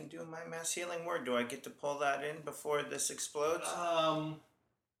 I can do my mass healing word. Do I get to pull that in before this explodes?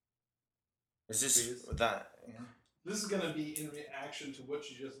 Is this Please. that? Yeah. This is going to be in reaction to what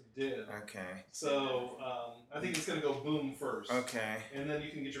you just did. Okay. So I think it's going to go boom first. Okay. And then you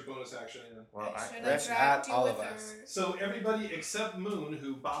can get your bonus action in. Well, Let's add all of us. So everybody except Moon,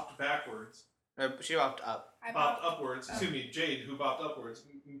 who bopped backwards, She walked up. I bopped popped. upwards. Excuse me, Jade, who bopped upwards.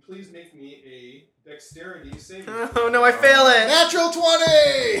 Please make me a dexterity saving. Oh no, I fail it. Natural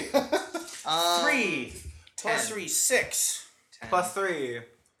 20. 3 plus 10. 3, 6. 10. Plus 3.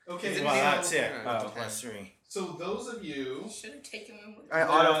 Okay, Is it Well, zero? that's it. No, Oh, 10. plus 3. so those of you Should have taken him with I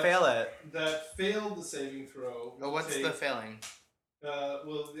auto fail it. that failed the saving throw, Oh, what's take, the failing?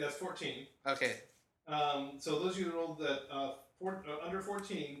 well, that's 14. Okay. So those of you who rolled that under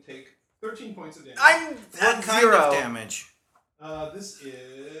 14 take 13 points of damage. I'm What at kind 0. of damage? This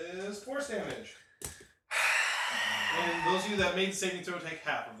is force damage. And those of you that made the saving throw take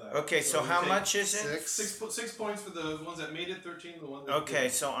half of that. Okay, so you how take much is it? 6. 6 points for the ones that made it, 13 the ones that Okay,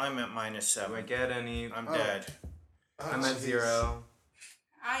 didn't. so I'm at minus Do I 7. get any? I'm Oh. dead. I'm at 0.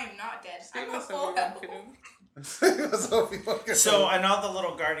 I am not dead. Stay I'm with a full someone, health. So, and all the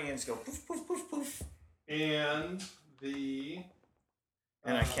little guardians go poof, poof, poof, poof. And the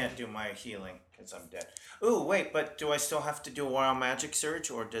And I can't do my healing because I'm dead. Ooh, wait, but do I still have to do a wild magic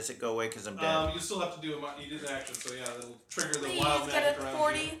surge or does it go away because I'm dead? you still have to do you did an action, so yeah, that'll trigger the Please wild get magic a around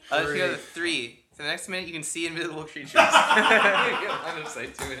 40. you. If you go to 3, for the next minute you can see invisible creatures. You get line of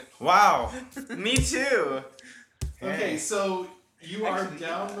sight to it. Wow. Me too. Okay, so you are Actually,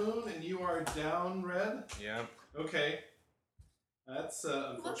 down yeah. Moon and you are down Red. Yep. Okay. That's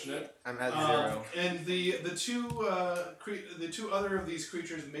unfortunate. I'm at 0. And the two other of these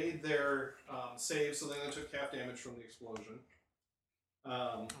creatures made their save, so they only took half damage from the explosion.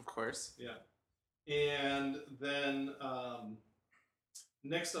 Of course. And then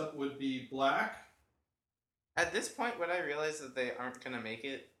next up would be Black. At this point, would I realize that they aren't gonna make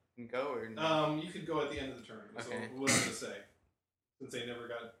it and go or no? You could go at the end of the turn. So Okay. what I'm gonna say, since they never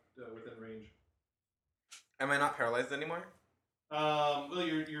got within range. Am I not paralyzed anymore? Well,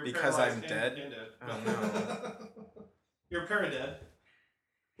 you're Because paralyzed I'm and, dead? And dead. Oh, no. You're paradead.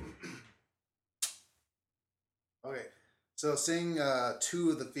 Okay. So seeing 2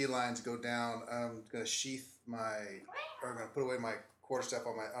 of the felines go down, I'm gonna gonna put away my quarterstaff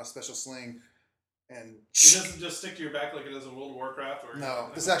on my special sling, and It doesn't just stick to your back like it does in World of Warcraft. Or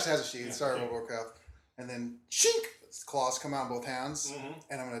no, this actually has a sheath. Yeah, Sorry, okay. World of Warcraft. And then shink, claws come out in both hands, Mhm.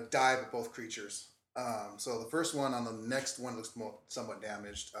 and I'm gonna dive at both creatures. So the first one on the next one looks somewhat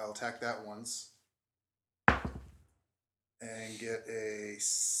damaged. I'll attack that once, and get a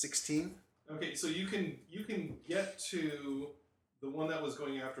 16. Okay, so you can get to the one that was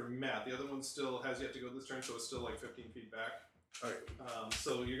going after Matt. The other one still has yet to go this turn, so it's still like 15 feet back. Okay,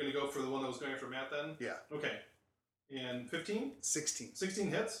 So you're gonna go for the one that was going after Matt then? yeah, Okay. And 15? 16. 16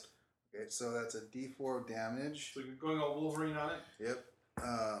 hits. Okay, so that's a D4 of damage. So you're going all Wolverine on it. Yep.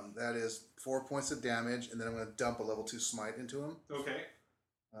 That is 4 points of damage, and then I'm going to dump a level 2 smite into him, Okay.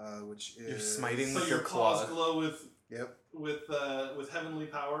 which is You're smiting So with your your claws claw. glow with Yep. heavenly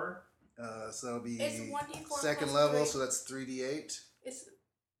power. So that'll be It's 1d4 second plus level, 3. so that's 3d8. It's, wait,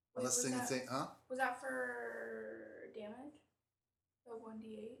 Unless was thing that- thing, huh? Was that for damage? The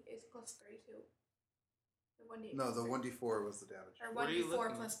 1d8 is plus 3 too. The 1d8. No, plus the 3. 1d4 was the damage. Or What are you 1d4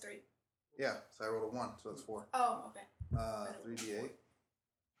 looking plus 3. Yeah, so I rolled a 1, so that's 4. Oh, okay. 3d8. 3.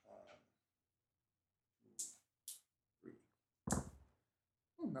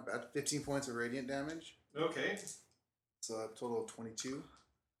 Not bad. 15 points of radiant damage. Okay. So a total of 22.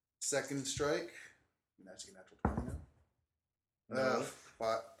 Second strike, That's a natural 20 now.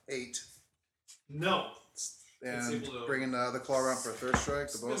 No. 8. No. And able to bringing the other claw around for a third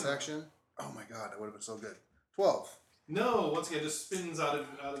strike, the bonus spin. action. Oh my god, that would have been so good. 12. No, once again, just spins out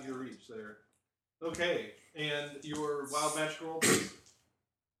of your reach there. Okay, and your wild magic roll, please.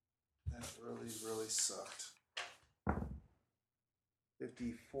 That really sucked.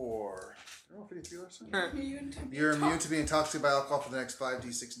 54. Oh, 53 or something. You're immune to being intoxicated by alcohol for the next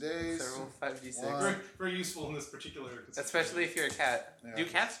 5d6 days. So roll 5d6. One. Very, very useful in this particular. Especially if you're a cat. Yeah. Do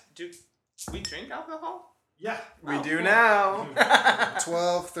cats do we drink alcohol? Yeah. We Oh, do cool. now.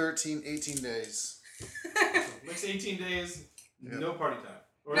 12, 13, 18 days. Next 18 days, Yeah. no party time.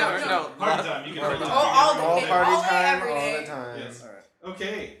 Or No, actually, no. Party time. You can Party party time. time. All You All can day. party All day, time, every all day. the time. Yes. Alright.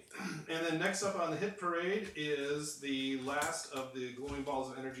 Okay, and then next up on the hit parade is the last of the glowing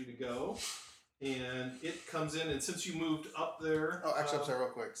balls of energy to go, and it comes in. And since you moved up there, Oh, actually, I'm sorry, real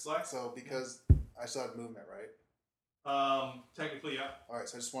quick. Slack? So, because I still had movement, right? Technically, yeah. Alright,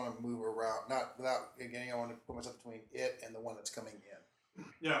 so I just want to move around. Not without, again, I want to put myself between it and the one that's coming in.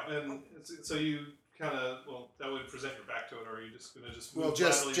 Yeah, and so you kind of, well, that would present your back to it, or are you just going to just move Well,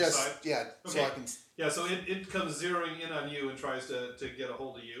 laterally aside? yeah, so Okay. I can. Yeah, so it comes zeroing in on you and tries to get a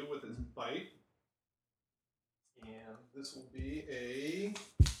hold of you with its bite. And this will be a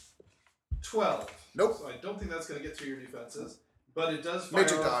 12. Nope. So I don't think that's going to get through your defenses. But it does fire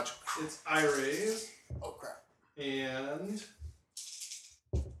Major off dodge. its eye rays. Oh, crap. And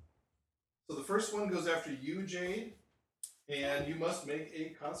so the first one goes after you, Jade. And you must make a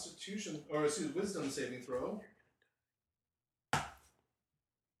constitution, or excuse me, wisdom saving throw.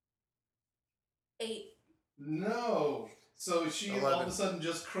 8. No. So she all of 11. a sudden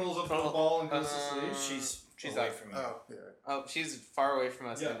just curls up in a ball and goes to sleep. She's away away from you. Oh, yeah. Oh, she's far away from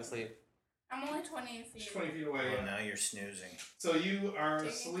us Yeah. going to sleep. I'm only 20 feet. She's 20 feet away. Well, Yeah. now you're snoozing. So you are Taking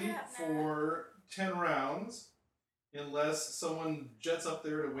a asleep nap now. for 10 rounds unless someone jets up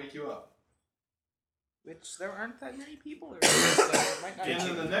there to wake you up. Which there aren't that many people around, so it might not And be.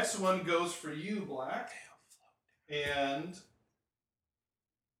 then the next one goes for you, Black. And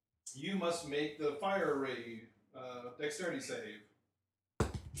you must make the fire ray dexterity save.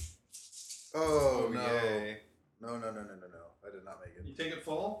 Oh, no. yay. No. I did not make You it. take it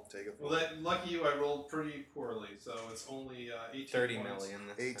full? Take it. Well, that lucky you, I rolled pretty poorly, so it's only 18 30 points. million.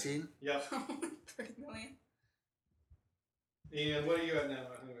 this time. 18? Yep. 30 million. And what are you at now,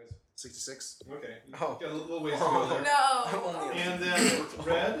 anyways? 66. Okay. Oh. Got a little ways to go there. No. Only And then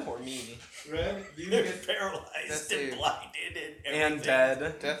Red, Poor me. Red, you You're get paralyzed That's and it. blinded and And everything.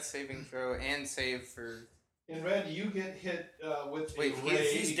 dead. Death saving throw and save for. in Red. You get hit with Wait, a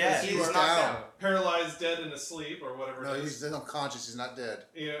ray he's because dead. you He's are down. paralyzed, dead, and asleep, or whatever. No, it he's is. unconscious. He's not dead.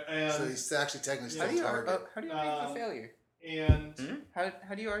 Yeah, and So he's actually technically How still do a target. How do you already have a Um, failure? and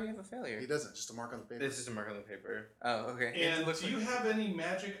How do you already have a failure? He doesn't. Just a mark on the paper. It's just a mark on the paper. Oh, okay. It and looks do you like- have any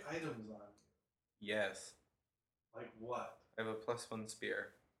magic items on? Yes. Like what? I have a +1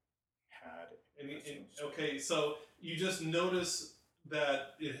 spear. Had it. Okay, so you just notice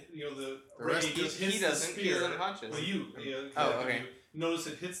that the The ray rest- just He hits the doesn't. He's spear. unconscious. Well, you. Oh, okay. You notice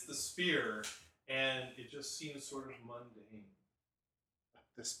it hits the spear, and it just seems sort of mundane.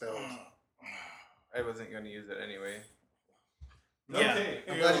 Dispelled. I wasn't going to use it anyway. Yeah. Okay.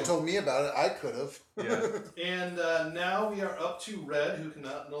 I'm glad you told me about it. I could have. Yeah. And now we are up to Red, who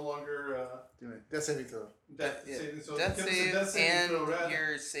cannot no longer Do it. Death saving throw. death Yeah. saving. So Death give us a save death saving and throw, Red.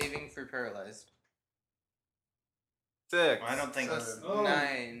 you're saving for paralyzed. 6. I don't think. So it's Oh,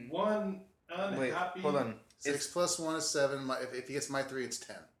 9. One unhappy. Wait, hold on. 6 plus 1 is 7. If he gets my 3, it's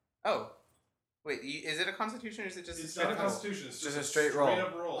 10. Oh. Wait, is it a constitution or is it just It's a straight not a up roll? constitution. It's Just just a straight roll.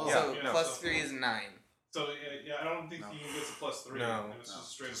 up roll. Oh, So Yeah, plus so- 3 is 9. So yeah, I don't think No. he gets a plus 3. No. It's No, just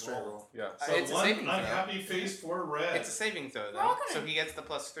a straight, it's roll. Yeah. So It's a one saving throw. unhappy face for Red. It's a saving throw We're though. all gonna- So he gets the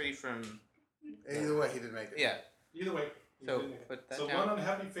plus 3 from. Either way, he didn't make it. Yeah. Either way. he So didn't make it. put that So down. one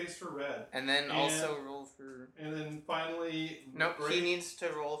unhappy face for Red, And then And- also roll for. and then finally. Nope, Gray- he needs to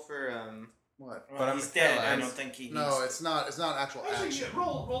roll for. What? Well, But I'm he's dead. I paralyzed. don't think he. No, needs it's not. It's not actual Actually, action. yeah,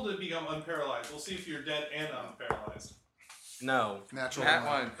 roll to become unparalyzed. We'll see if you're dead and unparalyzed. No. Natural That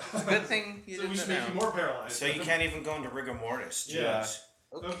one. one. It's a good thing you So did we should that make you now. more paralyzed. So you can't even go into rigor mortis. Yeah. Jeez.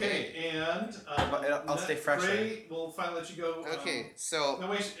 Okay, and But I'll stay fresh Gray, we'll finally let you go. Okay, so.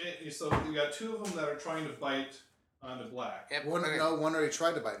 No wait. So we got two of them that are trying to bite onto Black. Yep, One, okay. no, one already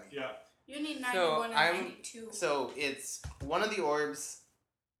tried to bite me. Yeah. You need So, 91 and I'm- 92. So it's one of the orbs.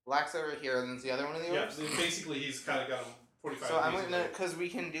 Black's over here, and then it's the other one of the Yeah. orbs. So basically, he's kind of got him 45. So I'm degrees gonna, away. because we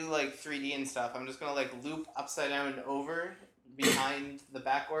can do like 3D and stuff. I'm just gonna like loop upside down and over, behind the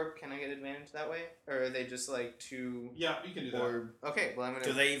back orb, can I get advantage that way? Or are they just like two Yeah, you can do that. orb? Okay, well I'm gonna.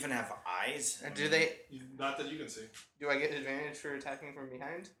 Do they even have eyes? Do they? Not that you can see. Do I get advantage for attacking from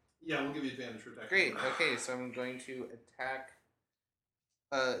behind? Yeah, we'll give you advantage for attacking. Great. Okay, so I'm going to attack.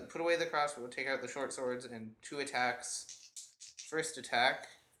 Put away the crossbow, take out the short swords, and 2 attacks. First attack.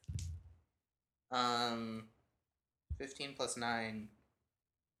 15 plus 9,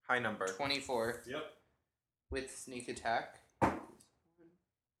 High number. 24 Yep. with sneak attack. 1,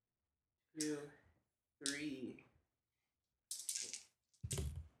 2, 3,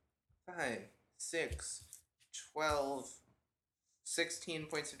 5, 6, 12, 16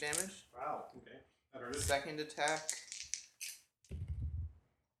 points of damage. Wow. Okay. That hurt it. Second attack.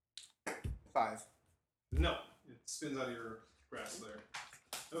 5. No, it spins out of your grasp there.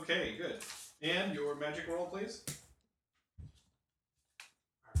 Okay, good. And your magic roll, please.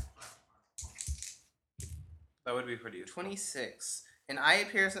 That would be pretty useful. 26. An eye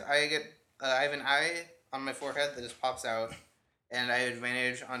appears. I get. I have an eye on my forehead that just pops out, and I have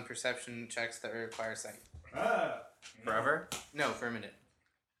advantage on perception checks that require sight. Ah. Forever? No, for a minute.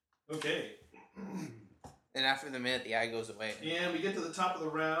 Okay. And after the minute, the eye goes away. And we get to the top of the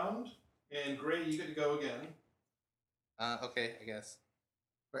round, and Gray, you get to go again. Okay, I guess.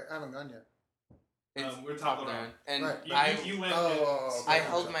 Wait, I haven't gone yet. It's We're top of the down. round. And Right. You went. Okay, I I'm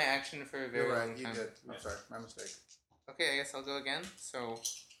held sorry. my action for a very You're long right. You time. did. I'm Yeah. sorry. My mistake. Okay, I guess I'll go again. So,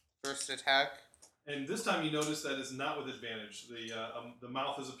 first attack. And this time you notice that it's not with advantage. The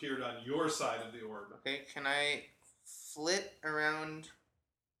mouth has appeared on your side of the orb. Okay, can I flit around to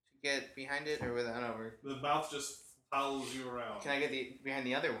get behind it, or without over? The mouth just follows you around. Can I get behind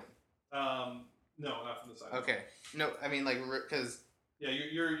the other one? No, not from the side. Okay. No, I mean like because Yeah,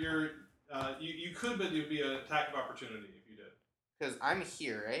 you could, but it would be an attack of opportunity if you did. I'm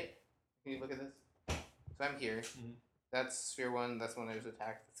here, right? Can you look at this? So I'm here. Mhm. That's sphere 1. That's when I was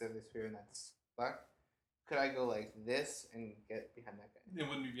attacked. That's the other sphere, and that's black. Could I go like this and get behind that guy? It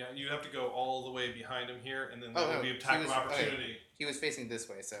wouldn't be. Yeah, you'd have to go all the way behind him here, and then Oh, that no, would be an he attack of was- okay. opportunity. He was facing this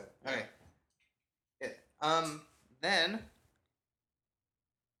way, so Yeah. okay. Yeah. Then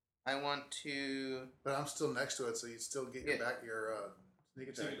I want to. But I'm still next to it, so you still get your Yeah. back your sneak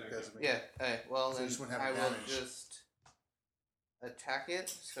attack Sneak attack, because of me. Yeah. Well, So you then just wouldn't have I will advantage. just attack it.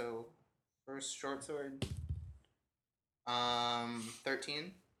 So first short sword.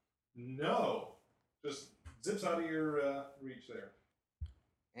 13. No, just zips out of your reach there.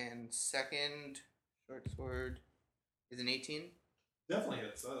 And second short sword is an 18, Definitely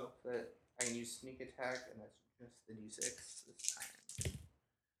hits though. but I can use sneak attack, and that's just the d6 this time.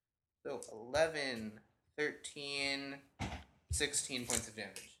 So 11, 13, 16 points of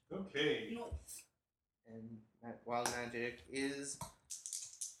damage. Okay. Nice. And that wild magic is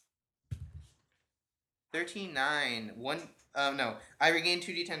 39. No, I regain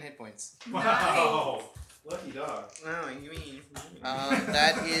 2d10 hit points. Wow. Lucky dog. Oh, you mean?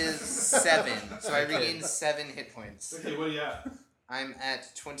 That is 7. So I regain 7 hit points. Okay, what are you at? I'm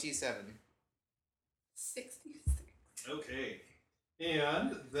at 27. 66. Okay.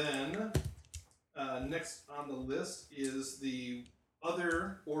 And then next on the list is the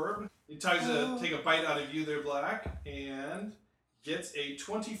other orb. It tries to take a bite out of you there, Black, and gets a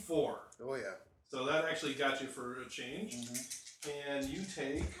 24. Oh yeah. So that actually got you for a change. And you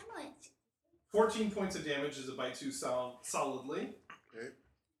take I'm like, 14 points of damage as it bites you solidly. Okay.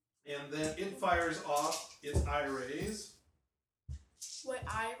 And then it fires off its eye rays. what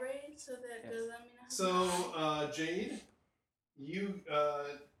eye raise so that does that mean I have So, Jade, you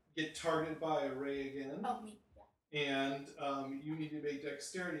get targeted by a ray again. Oh, me. Yeah. And you need to make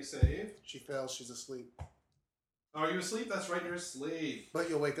dexterity save. She fails. She's asleep. Are you asleep? That's right, you're asleep. But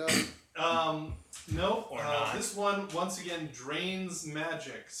you'll wake up. No. Or not. This one, once again, drains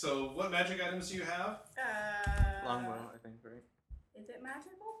magic. So what magic items do you have? Longbow, I think, right? Is it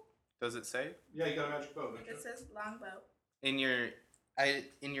magical? Does it say? Yeah, you got a magic bow, don't you? It says longbow. In your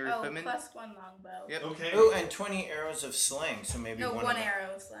equipment? Plus 1 longbow. Yep. Okay. Oh, and 20 arrows of sling. So maybe No, one one of them-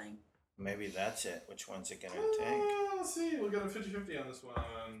 arrow of sling. Maybe that's it. Which one's it gonna take? Let's see. We'll get a 50-50 on this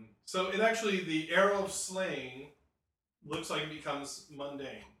one. So it actually, the arrow of slaying looks like it becomes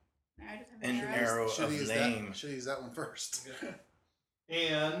mundane. I just have An arrows. arrow Should of use lame. that. Should use that one first.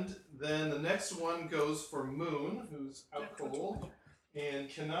 And then the next one goes for Moon, who's out cold and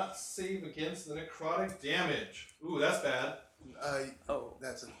cannot save against the necrotic damage. Ooh, that's bad. Oh.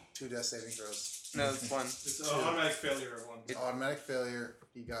 That's a 2 death saving throws. No, it's 1. It's an automatic failure of one. Automatic failure.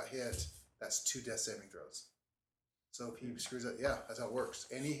 He got hit. That's 2 death saving throws. So if he screws up, yeah, that's how it works.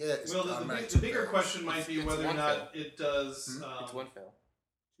 Any hit is Well, automatic. the 2 bigger failures. question might be It's whether or one not fail. it does. Hmm? It's 1 fail.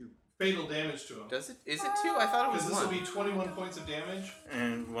 fatal damage to him. Does it? Is it 2? I thought it Because was this will 1. be 21 points of damage.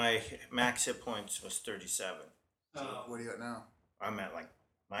 And my max hit points was 37. What do you got now? I'm at like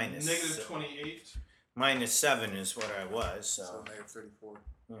minus Negative se- 28. minus 7 is what I was. So So negative 34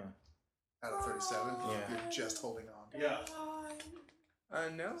 yeah. out of 37. Yeah. You're just holding on. Yeah.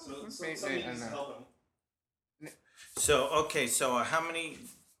 No. So Maybe- somebody I needs to don't know. help him. So okay. So how many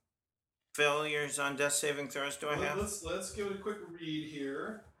failures on death saving throws do I have? Let's give it a quick read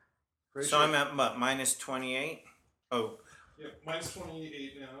here. Pretty So sure- I'm at what, minus 28? Oh. Yeah, minus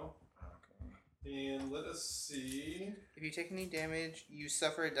 28 now. Okay. And let us see. If you take any damage, you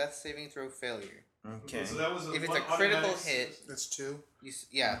suffer a death saving throw failure. Okay. So that was If it's one a critical automatic- hit, That's 2.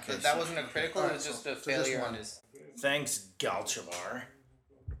 yeah, Okay, but that so- wasn't a critical. Alright, It was just so a just failure one. on his. Thanks, Galchabar.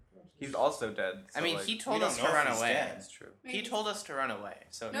 He's also dead. I so, mean, like, he we told don't us to know if run he's away. dead. That's true. He told us to run away.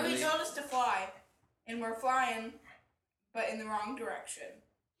 So No, really, he told us to fly, and we're flying, but in the wrong direction.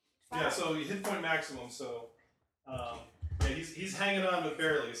 Yeah, so you hit point maximum, so yeah, he's hanging on but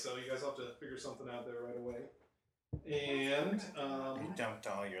barely, so you guys have to figure something out there right away. And You dumped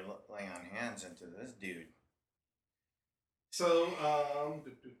all your lay on hands into this dude. so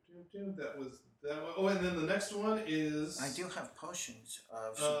that was that one. Oh, and then the next one is I do have potions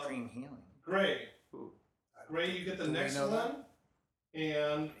of Uh, supreme healing. Gray. Ooh. Gray, you get the Do we next know that? one,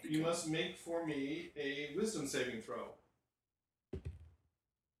 and you must make for me a wisdom saving throw.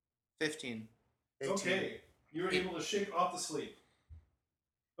 15. 18. Okay, you're able to shake off the sleep.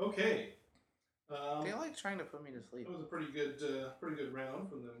 Okay. They like trying to put me to sleep. That was a pretty good round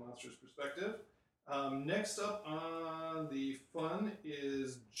from the monster's perspective. Next up on the fun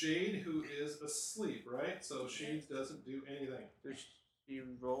is Jade, who is asleep, right? So she doesn't do anything. Does she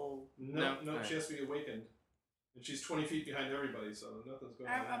roll? No, Alright. she has to be awakened. And she's 20 feet behind everybody, so nothing's going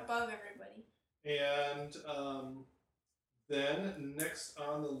on. I'm there. above everybody. And then next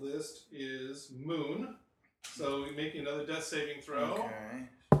on the list is Moon. So we make another death saving throw. Okay.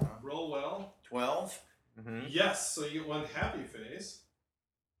 Roll well. 12. Mm-hmm. Yes, so you get one happy face.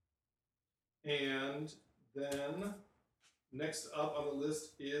 And then next up on the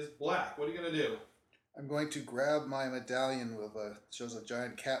list is Black. What are you gonna do? I'm going to grab my medallion with shows a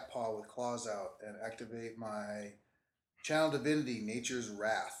giant cat paw with claws out and activate my channel divinity, Nature's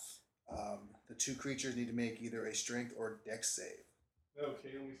Wrath. The 2 creatures need to make either a strength or dex save. Okay,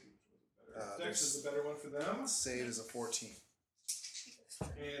 let me see which one's better. Dex there's- is the better one for them. Save is a 14.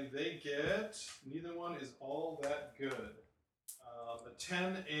 And they get, neither one is all that good. A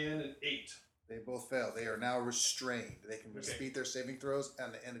 10 and an 8. They both fail. They are now restrained. They can Okay. repeat their saving throws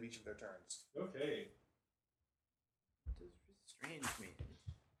at the end of each of their turns. Okay. What does restrained mean?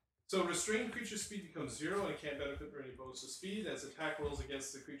 So restrained creature speed becomes 0 and it can't benefit from any bonus to speed, as attack rolls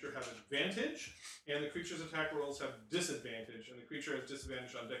against the creature have advantage, and the creature's attack rolls have disadvantage, and the creature has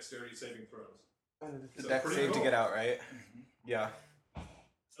disadvantage on dexterity saving throws. The So deck pretty save to cool. get out, right? Yeah.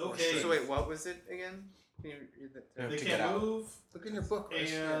 Okay. So wait, what was it again? Can you read that? They to get can't out. move, Look in your book,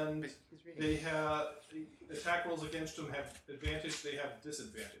 Chris. and But he's reading. they have attack rolls against them have advantage. They have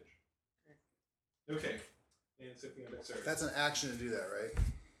disadvantage. Okay, and something on dexterity. That's an action to do that, right?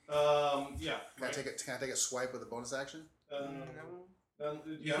 Yeah. Can I take a swipe with a bonus action? No.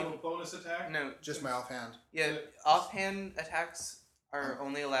 Do you have a bonus attack? No. Just my offhand Yeah, offhand attacks are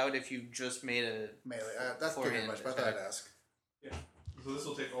only allowed if you just made a. melee. That's pretty Forehand much, but I thought I'd attack. ask. So this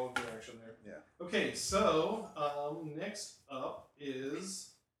will take all of your action there. Yeah. Okay, so next up is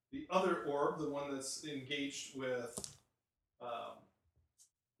the other orb, the one that's engaged with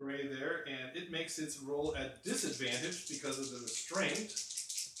Gray there, and it makes its roll at disadvantage because of the restraint.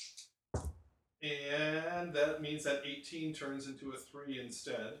 And that means that 18 turns into a 3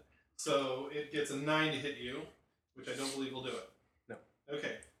 instead. So it gets a 9 to hit you, which I don't believe will do it. No.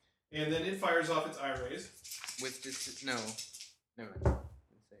 Okay. And then it fires off its eye rays. With this. No. Never mind.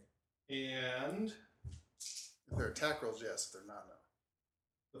 Let's see. And If they're attack rolls, yes. If they're not,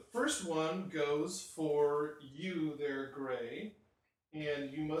 no. the first one goes for you there, Gray.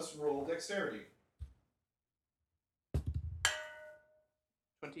 And you must roll dexterity.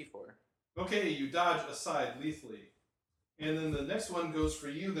 24. Okay, you dodge aside lethally. And then the next one goes for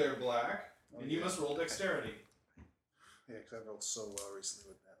you there, Black. And you must roll dexterity. Yeah, because I've rolled so well recently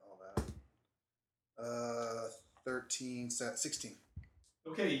with that, all that. 13, 16.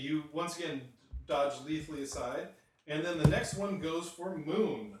 Okay, you once again dodge lethally aside. And then the next one goes for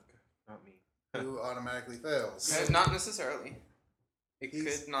Moon. Not me. Who automatically fails. Not necessarily. It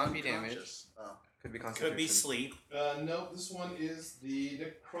He's could not be damaged. unconscious. Oh. Could be Constitution. Could be sleep. No, this one is the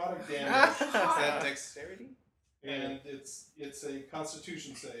necrotic Is damage. that dexterity? And it's a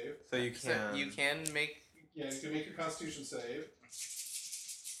constitution save. So you So can. you can make. Yeah, you can make your constitution save.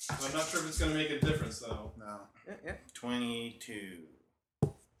 So I'm not sure if it's going to make a difference, though. No. Yeah. 22.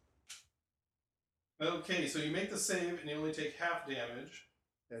 Okay, so you make the save, and you only take half damage,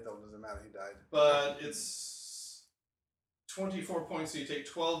 It doesn't matter. He died. but it's 24 points, so you take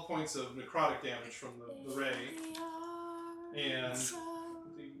 12 points of necrotic damage from the ray. And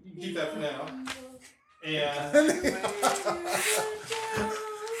you can keep that for now. And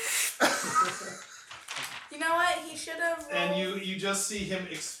You know what? He should have rolled. and you just see him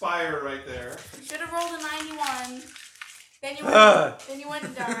expire right there. He should have rolled a 91. Then you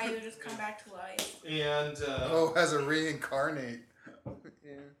wouldn't die. You would just come back to life. And Oh, as a reincarnate.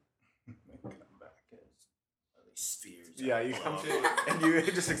 Yeah. Come back as these spheres. Yeah, you come Okay. and you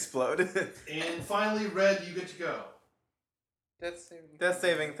just explode. and finally, Red, you get to go. Death saving. Death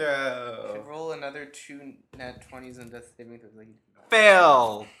saving Should throw. roll another 2 nat 20s on death saving throws. Like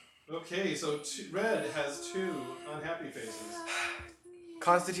Fail. Okay, so Red has 2 unhappy faces.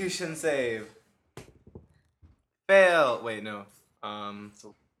 Constitution save. Fail. Wait, no.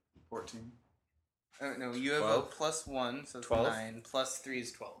 14. no, you have 12? a +1, so it's 12? 9. +3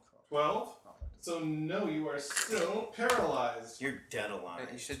 is 12. 12. So no, you are still paralyzed. You're dead alive.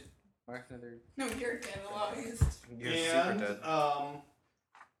 You should mark another. No, you're dead alive. You're super And dead. um,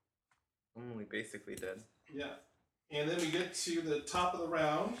 I'm only basically dead. yeah, and then we get to the top of the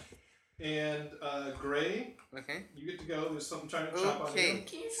round, and Gray, Okay. you get to go. There's something trying to chop on you. Okay.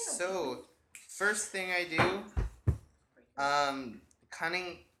 Can you try to- So, first thing I do,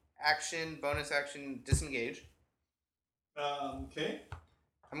 cunning action, bonus action, disengage. Okay.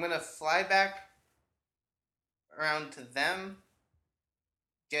 I'm gonna fly back around to them.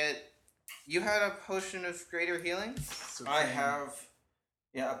 You had a potion of greater healing? I have,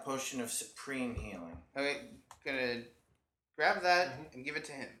 a potion of supreme healing. Okay, gonna grab that and give it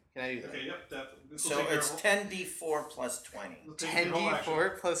to him. Can I do that? Okay. Yep. Definitely. This will So take your it's whole- 10d4 plus 20. will take your whole action.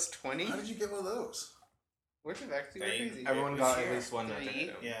 10d4 plus 20? How did you get one of those? Where'd you actually go They- crazy? Everyone was got here. at least one Did magic he?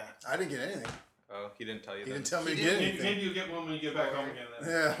 item. Yeah. I didn't get anything. Oh, he didn't tell you He that. didn't tell me He to get didn't. Maybe, anything. maybe you get one when you get back home again. Then.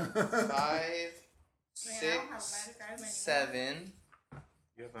 Yeah. 5, I don't have 6, magic items anymore. 7,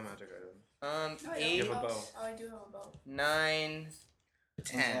 You have a magic item. No, I don't. 8, You have a bow. Oh, I do have a bow. 9, And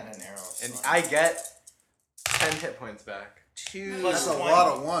 10. an arrow. And slot. I get 10 hit points back. 2, Plus That's a 20. lot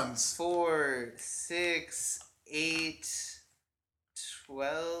of ones. 4, 6, 8,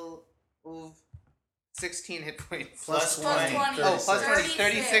 12, 16 hit points. Plus Plus 20. 20. Oh, plus 20, 36.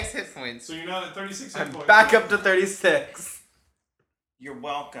 36 hit points. So you're not at 36 hit I'm points. back up to 36. You're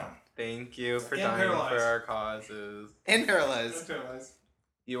welcome. Thank you for And dying paralyzed. for our causes. And I'm paralyzed. paralyzed.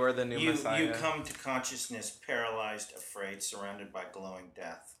 You are the new You messiah. come to consciousness paralyzed, afraid, surrounded by glowing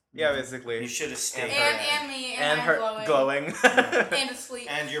death. Yeah, You basically. should have stayed And dead. And me. And, And I'm her glowing. glowing. And asleep.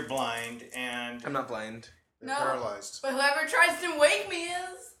 And you're blind, and I'm not blind. They're No. paralyzed. But whoever tries to wake me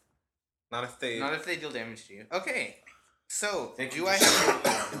is. Not if they. Not if they deal damage to you. Okay. So, they can do I just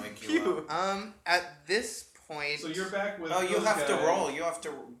have... wake you up. At this point... So you're back with. Oh, you those have to guys. roll. You have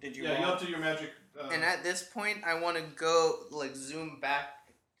to. Did you Yeah, roll? you have to do your magic. And at this point, I want to go, like, zoom back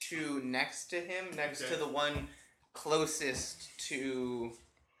to next to him, next Okay. to the one closest to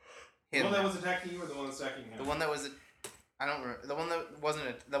the him. one that was attacking you, or the one that's attacking him? The one that was... I don't remember. The one that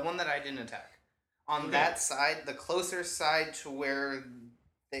wasn't... The one that I didn't attack. On Okay. that side, the closer side to where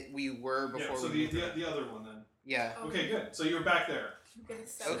we were before Yeah. So we the, moved around. the other one then. Yeah. Okay, good. So you're back there. You get a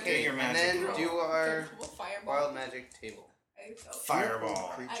 7. Okay, your and magic then roll. do our Fireball. wild magic table. Fireball.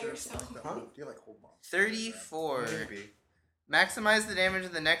 Creatures yourself. like that. Huh? Do you like hold bombs? 34. Maybe. Maximize the damage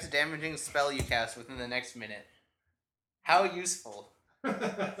of the next damaging spell you cast within the next minute. How useful. I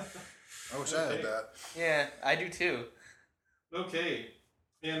wish I Okay. had that. Yeah, I do too. Okay,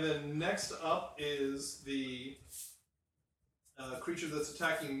 and then next up is the creature that's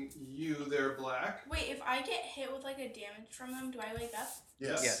attacking you. They're black. Wait, if I get hit with like a damage from them, do I wake up?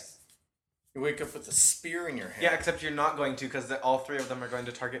 Yes. Yes. You wake up with a spear in your head. Yeah, except you're not going to because all three of them are going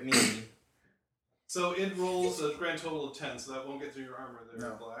to target me. So it rolls a grand total of 10, so that won't get through your armor there,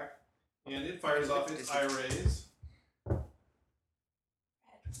 No. black. And it fires off its eye rays.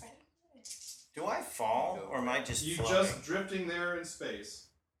 Do I fall, or am I just You floating? just drifting there in space.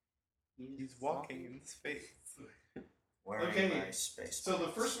 He's walking in space. Wearing Okay, my space. So the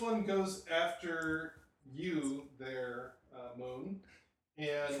first one goes after you there, Moon.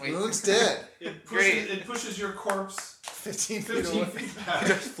 And Wait. Moon's dead. Great. it pushes your corpse 15 feet 15 away. feet back.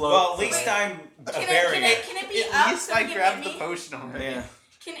 Just float. Well, at least Wait. I'm Can burying it. it be At up least so I you can grabbed hit the me? potion already. Yeah.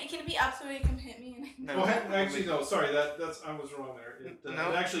 Can it be up so it can hit me? No. Well, actually, no. Sorry, that's I was wrong there.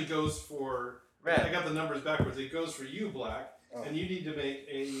 No. It actually goes for. I Red. got the numbers backwards. It goes for you, Black, Oh. and you need to make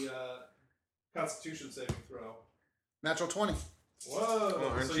a Constitution saving throw. Natural 20. Whoa!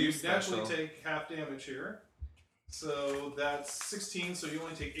 aren't So you you naturally special? take half damage here. So that's 16. So you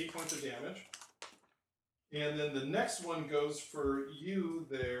only take 8 points of damage. And then the next one goes for you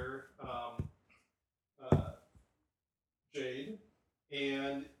there, Jade.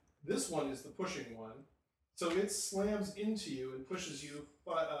 And this one is the pushing one. So it slams into you and pushes you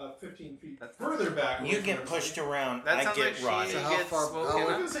 15 feet further back. away You from get everybody. pushed around. That I sounds get like she- rotted. So It how gets far, smoking how, up.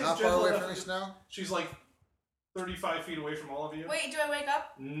 I was gonna say how it's far away gentle from us now? She's like 35 feet away from all of you. Wait, do I wake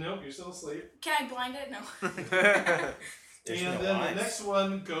up? Nope, you're still asleep. Can I blind it? No. There's And no then eyes. the next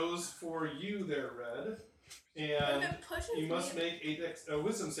one goes for you there, Red. If And it pushes you must me. make a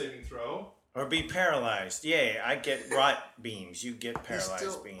wisdom saving throw. Or be paralyzed. Yay, I get rot beams. You get He's paralyzed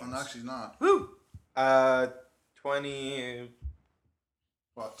still, beams. oh, no, actually not. Woo! 25?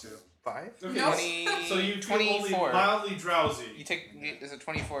 What, 2? Okay, No. so you feel only 24. mildly drowsy. You take is it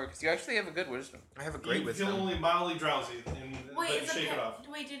 24 because you actually have a good wisdom. I have a great You wisdom. feel only mildly drowsy, Wait, but is the shake it off.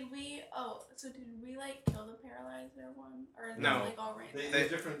 wait, did we? Oh, so did we like kill the paralyzer one, or is No. that like all random? They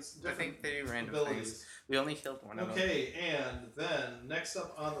different I think they do random abilities. things. We only killed one of them. Okay, and then next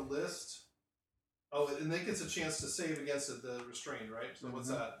up on the list. Oh, and it gets a chance to save against it, the restrained, right? So what's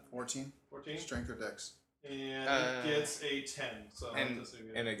Mhm. that? 14? 14? Strength or dex? And Uh, it gets a 10. So and- that's a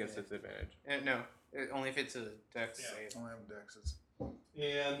good- And it gets disadvantage. No, it only if it's a dex Yeah. save. Only have dexes.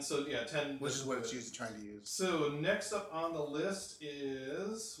 And so yeah, 10. Which is what it's good. usually trying to use. So next up on the list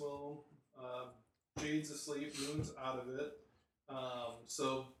is Jade's asleep, Moon's out of it.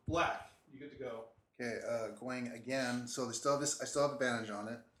 So Black, you get to go. Okay, going again. So they still have this. I still have advantage on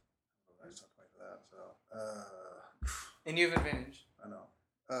it. I just have to wait for that. So, And you have advantage. I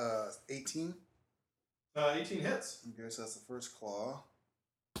know. 18. 18 hits. Okay, so that's the first claw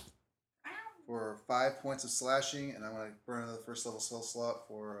Ow. for 5 points of slashing, and I'm gonna burn another first level spell slot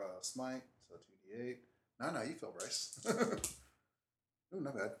for smite. So 2d8. No, you feel Bryce. Ooh,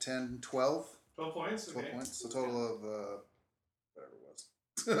 not bad. 10, 12. 12 points. 12 Okay. points. So total of whatever it was.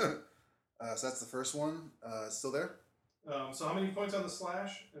 So that's the first one. Still there? So how many points on the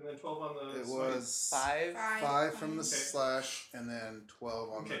slash, and then 12 on the It smite? was 5. 5 from the Okay. slash, and then 12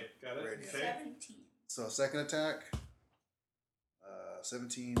 on Okay, got it. Radiant. Okay. 17. So second attack,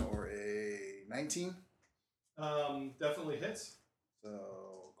 17 or a 19. Definitely hits.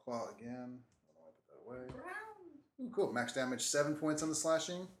 So claw again. I'll put that away. Brown. Ooh, cool. Max damage 7 points on the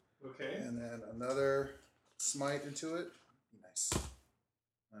slashing, Okay. and then another smite into it. Nice.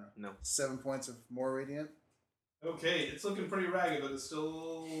 No. 7 points of more radiant. Okay, it's looking pretty ragged, but it's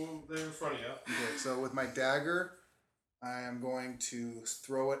still there in front of you. Okay, so with my dagger, I am going to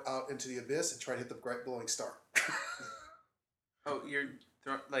throw it out into the abyss and try to hit the bright glowing star. Oh, you're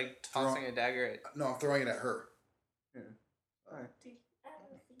tossing a dagger at. No, I'm throwing it at her.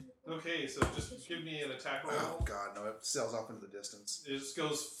 Okay, so just give me an attack roll. Oh god, no! It sails off into the distance. It just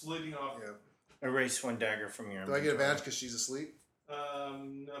goes flitting off. Yeah. Erase one dagger from your Do I get inventory. advantage because she's asleep?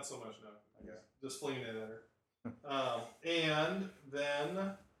 Not so much, no. Okay. Just flinging it at her. And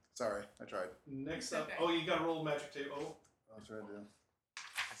then Sorry, I tried. next It's up, okay. oh, you got to roll magic table. Oh, I'll try to do.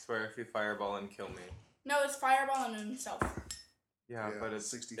 I swear, if you fireball and kill me. No, it's fireball and himself. Yeah, Yeah, but it's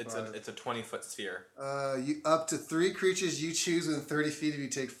 65. it's a 20-foot sphere. You up to 3 creatures you choose within 30 feet of you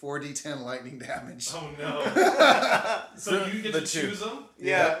take 4d10 lightning damage. oh no! So you get The to two. choose them.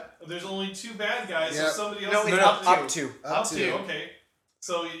 Yeah. There's only 2 bad guys, Yeah. so somebody else. No, is it's up up to. to. Up to. Okay.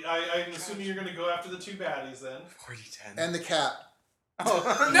 So I'm assuming you're going to go after the 2 baddies then. 40-10. And the cat.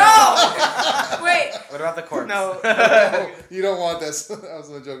 Oh No! Wait. What about the corpse? No. You don't want this. I was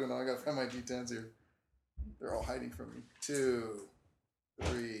only joking. No, I got to find my d10s here. They're all hiding from me. 2,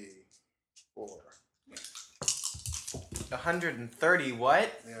 3, 4. 130.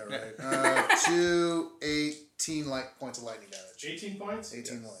 What? Yeah, right. 2, 18 points of lightning damage. 18 points?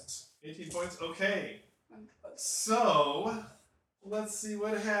 18 Yes. points. 18 points? Okay. So, let's see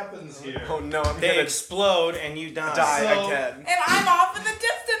what happens here. Oh no! I'm They gonna explode and you die. die So- again. And I'm off in the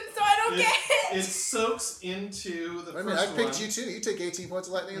distance, so I don't It- get It it. soaks into the I mean, first I picked one. you too. You take 18 points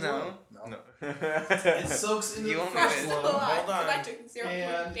of lightning as No. well. No. It soaks into You the only first win. one. Hold on. I took 0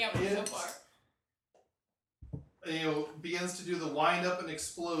 And damage so it- far. Begins to do the wind up and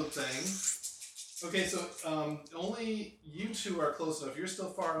explode thing. Okay, so only you 2 are close enough. You're still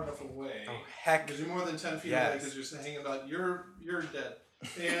far enough away. Oh heck! Because you're more than 10 feet Yes. away because you're still hanging about. You're dead.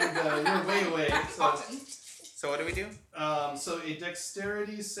 And you're way away. So, Awesome. So what do we do? so a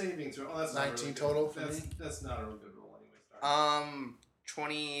dexterity saving throw. Oh, that's not 19 really good. total for that's, me? That's not a real good roll anyway.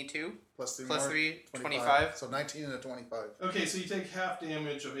 22 Plus 3 plus more. 3, 25. So 19 and a 25. Okay, so you take half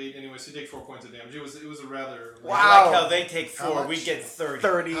damage of 8 anyway, so you take 4 points of damage. It was a rather I Wow. like how they take How 4, we much? get 30.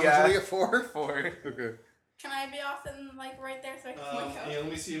 30. How much do we get for? 4. Okay. Can I be off in like right there so I can wake up? And let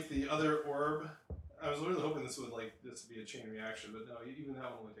me see if the other orb. I was really hoping this would be a chain reaction, but no, even that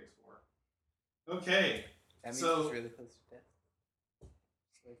one only takes 4. Okay. That means So- it's really close to death.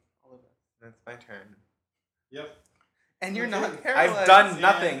 It's like all of us. That's my turn. Yep. And you're Okay. not paralyzed. I've done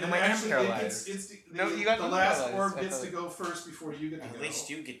nothing. And Am I actually, paralyzed? it's the, No, you got the last paralyzed, orb I gets to thought. go first before you get to At go. least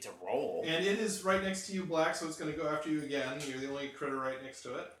you get to roll. And it is right next to you, Black, so it's going to go after you again. You're the only critter right next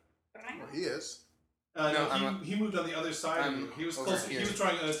to it. But I Well, he is. No, No, he moved on the other side of I'm you. He was over close. He here. was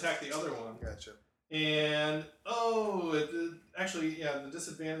trying to attack the other one. Gotcha. And actually, yeah, the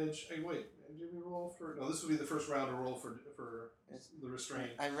disadvantage. Wait, did we roll for? No, this would be the first round to roll for the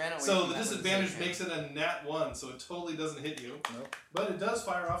restraint. I ran away. So from the that one disadvantage second. makes it a nat 1, so it totally doesn't hit you. Nope. But it does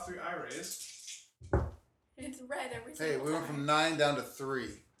fire off 3 eye rays. It's red every Hey, single we went time. from 9 down to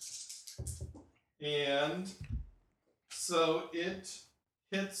 3. And so it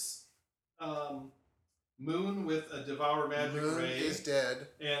hits Moon with a Devour Magic Moon Ray. is dead.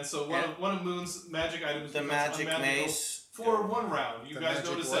 And so And- one of Moon's magic items The becomes magic unmagical mace. for 1 round. You The guys magic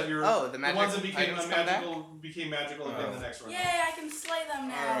notice what? that your Oh, the magic ones that became items come back? unmagical became magical again Oh. the next round. Yay, I can slay them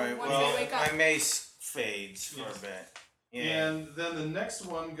now Alright, once well, they wake up. my mace fades for Yes. a bit. Yeah. And then the next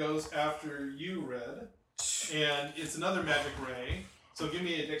one goes after you, Red. And it's another magic ray. So give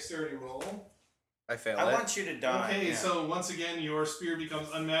me a dexterity roll. I fail I it. want you to die. Okay, yeah. so once again your spear becomes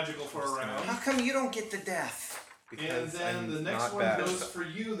unmagical for a round. How come you don't get the death? And Because then I'm the next not one bad. goes for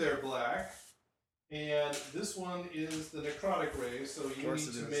you there, Black. And this one is the necrotic ray, so you course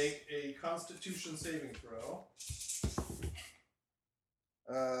need it to is. make a constitution saving throw.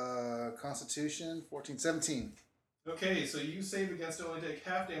 Constitution 14, 17. Okay, so you save against it, only take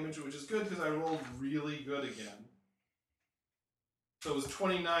half damage, which is good because I rolled really good again. So it was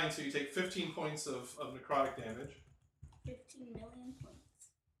 29, so you take 15 points of necrotic damage. 15 million points.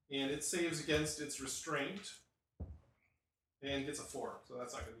 And it saves against its restraint. And gets a 4, so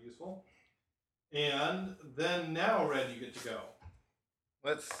that's not going to be useful. And then now, Red, you get to go.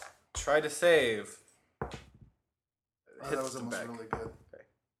 Let's try to save. Oh, that Hits was the almost back. really good.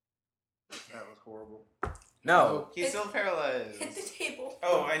 Okay. That was horrible. No. He's still paralyzed. Hit the table.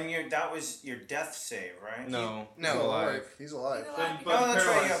 Oh, and that was your death save, right? No. No. He's alive. He's alive. He's But, alive. but Oh, that's right. You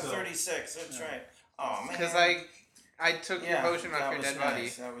paralyzed have still. 36. That's right. Oh man. Because I took your yeah, potion off that your was dead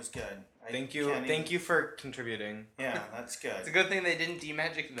nice. body. That was good. I Thank you. can't Thank even- you for contributing. Yeah, that's good. It's a good thing they didn't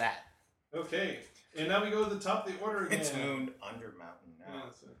demagic that. Okay, and now we go to the top of the order again. It's Moon under Mountain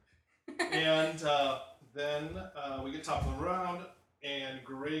now. And then we get top of the round, and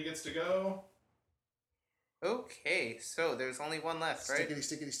Gray gets to go. Okay, so there's only one left, right? Stickity,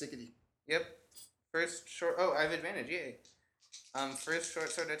 stickity, stickity. Yep. First short. Oh, I have advantage. Yay. First short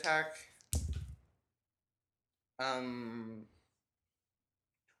sword attack.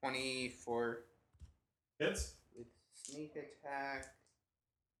 24 Hits. with sneak attack.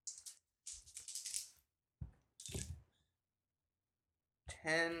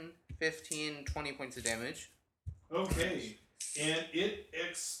 10, 15, 20 points of damage. Okay, and it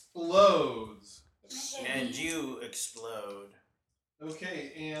explodes. And you explode.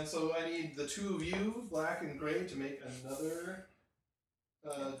 Okay, and so I need the two of you, Black and Gray, to make another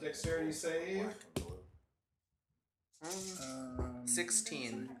dexterity save. Black and blue.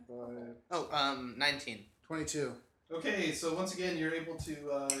 16. 35, Oh, 19. 22. Okay, so once again, you're able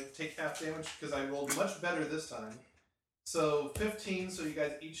to take half damage because I rolled much better this time. So 15, so you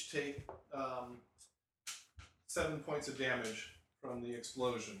guys each take 7 points of damage from the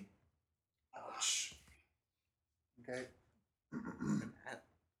explosion. Ouch. Okay.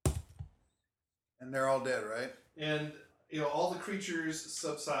 And they're all dead, right? And, all the creatures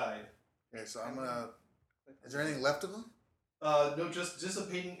subside. Okay, so I'm gonna. Is there anything left of them? No, just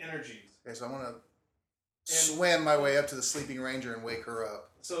dissipating energies. Okay, so I'm gonna swim my way up to the sleeping ranger and wake her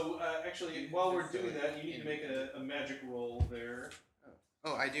up. So, actually, while we're doing that, you need to make a magic roll there.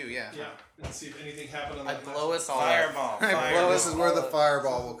 Oh, I do, yeah. Yeah, and see if anything happened on I that. blow us all Fireball. up. I blow Fireball. us This is where the all up.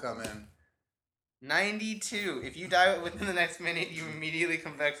 fireball will come in. 92. If you die within the next minute, you immediately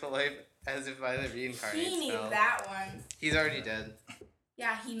come back to life as if by the reincarnate He needed spell. that one. He's already dead.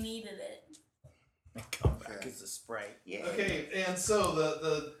 Yeah, he needed it. Come back Okay. as a sprite. Yeah. Okay, and so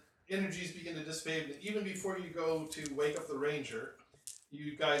the energies begin to dissipate, and even before you go to wake up the ranger,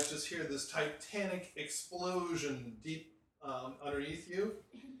 you guys just hear this titanic explosion deep underneath you,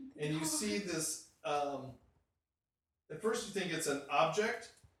 and you see this. At first, you think it's an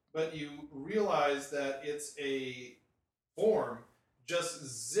object, but you realize that it's a form just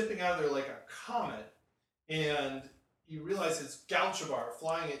zipping out of there like a comet, and you realize it's Galchabar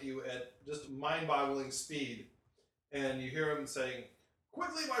flying at you at just mind-boggling speed, and you hear him saying,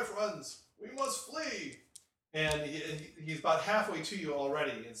 "Quickly, my friends, we must flee!" and he's about halfway to you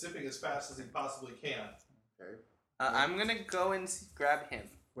already, and zipping as fast as he possibly can. Okay. I'm gonna go and grab him.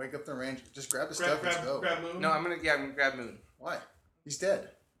 Wake up the ranger. Just grab his Grab, stuff. Let's go. grab Moon. No, I'm gonna grab Moon. Why? He's dead.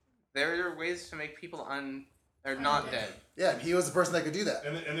 There are ways to make people not dead. Yeah, he was the person that could do that.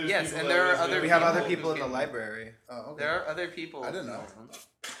 And there's Yes, people and that there are raise other- their We have hand. other people in the library. Oh, okay. There are other people. I didn't know.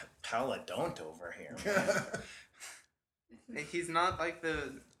 Paladont over here. He's not like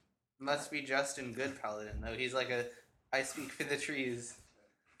the must be just and good paladin though. He's like a I speak for the trees.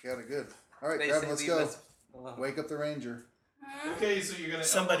 Got it good. All right, They grab say him. Let's leave go. us alone. Wake up the ranger. Huh? Okay, so you're gonna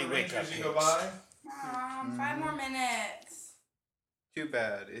Somebody elbow wake Ranger up as you go Hicks. by. Mom, 5 more minutes. Too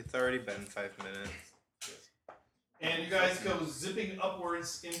bad. It's already been 5 minutes. And you guys go zipping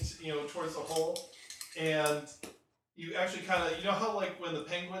upwards into towards the hole, and you actually kind of how like when the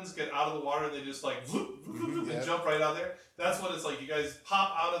penguins get out of the water and they just like whoop, whoop, whoop, and Yeah. jump right out there. That's what it's like. You guys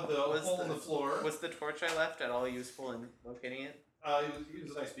pop out of the Was hole in the floor. Was the torch I left at all useful in locating it? He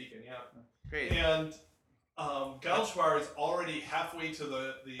was a nice beacon, yeah. Great. And Galchbar is already halfway to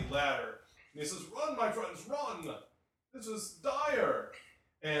the ladder. And he says, "Run, my friends, run! This is dire!"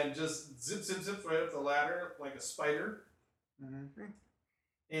 And just zip right up the ladder like a spider. Mm-hmm.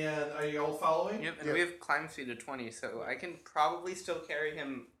 And are you all following? Yep, and Yep. we have climb speed of 20, so I can probably still carry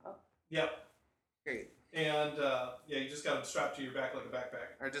him up. Yep. Great. And you just got him strapped to your back like a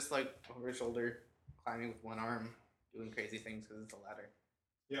backpack. Or just like over his shoulder, climbing with one arm, doing crazy things because it's a ladder.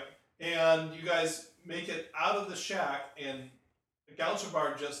 And you guys make it out of the shack, and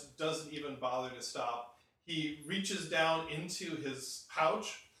Galchabar just doesn't even bother to stop. He reaches down into his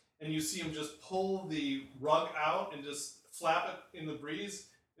pouch, and you see him just pull the rug out and just flap it in the breeze.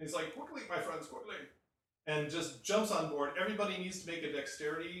 And he's like, "Quickly, my friends, quickly!" And just jumps on board. Everybody needs to make a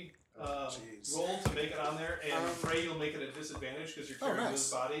dexterity Jeez. roll to make it on there, and Frey, you'll make it a disadvantage because you're Oh, carrying nice.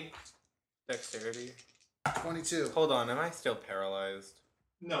 his body. Dexterity. 22. Hold on, am I still paralyzed?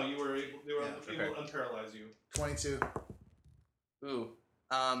 No, you were able. They were Yeah, able to unparalyze you. 22. Ooh.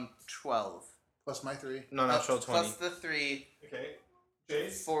 12. Plus my 3. No, natural 20. Plus the 3, Okay,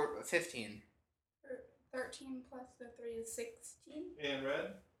 Jace 15. 13 plus the 3 is 16. and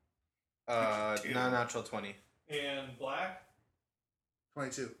Red Non-natural 20. and Black.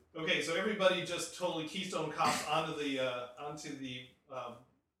 22. Okay, so everybody just totally Keystone Cops onto the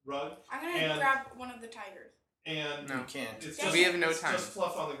rug, I'm gonna And- grab one of the tigers. and No. You can't. it's We just, have no it's time. just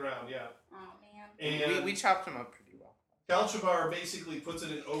fluff on the ground. Yeah, Oh man. and We chopped him up pretty well. Galchabar basically puts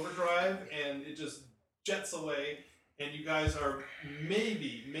it in overdrive, and it just jets away, and you guys are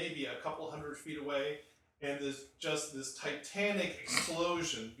maybe a couple 100 feet away, and there's just this titanic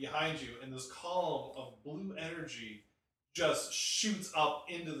explosion behind you, and this column of blue energy just shoots up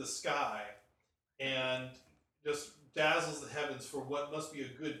into the sky, and just dazzles the heavens for what must be a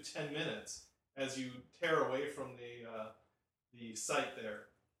good 10 minutes as you tear away from the site there.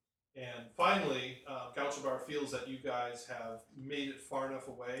 And finally, Galchabar feels that you guys have made it far enough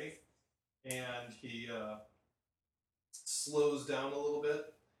away, and he slows down a little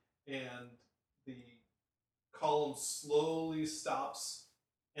bit, and the column slowly stops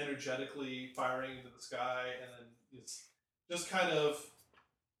energetically firing into the sky, and then it's just kind of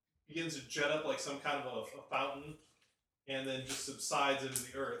begins to jet up like some kind of a fountain, and then just subsides into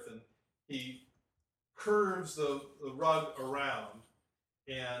the earth, and he curves the rug around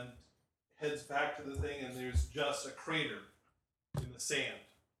and heads back to the thing, and there's just a crater in the sand.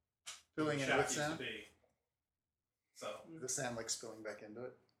 Filling the in shack with used sand? to be. So The sand like spilling back into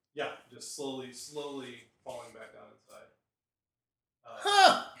it. yeah, just slowly falling back down inside.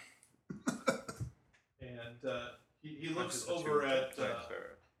 Huh! And he looks over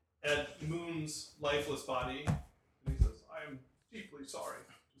at Moon's lifeless body, and he says, "I am deeply sorry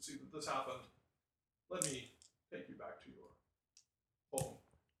to see that this happened. Let me take you back to your home.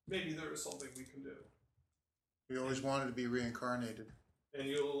 Maybe there is something we can do." We always wanted to be reincarnated. And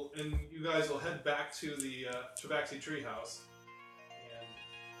you guys will head back to the Tabaxi treehouse, and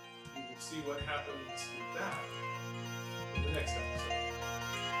you will see what happens with that in the next episode.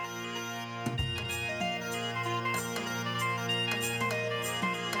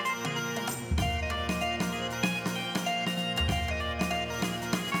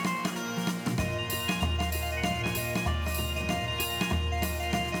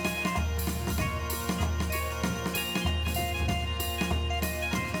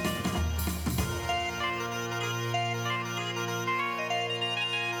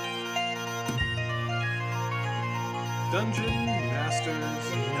 Dungeon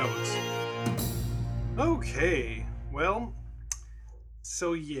Master's Notes. Okay, well,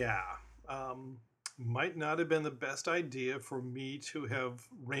 so yeah. might not have been the best idea for me to have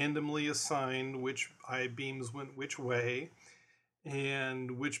randomly assigned which I-beams went which way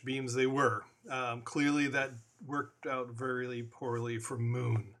and which beams they were. Clearly that worked out very poorly for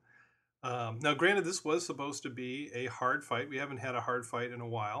Moon. Now, granted, this was supposed to be a hard fight. We haven't had a hard fight in a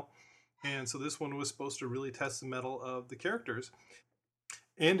while. And so this one was supposed to really test the mettle of the characters.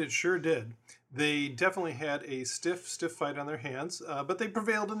 And it sure did. They definitely had a stiff fight on their hands, but they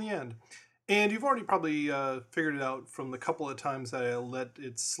prevailed in the end. And you've already probably figured it out from the couple of times that I let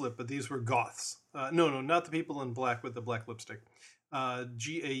it slip, but these were goths. No, not the people in black with the black lipstick. Gauth.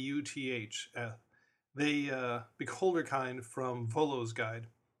 They beholder kind from Volo's Guide.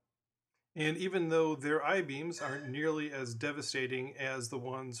 And even though their I-beams aren't nearly as devastating as the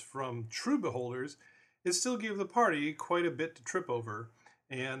ones from True Beholders, it still gave the party quite a bit to trip over,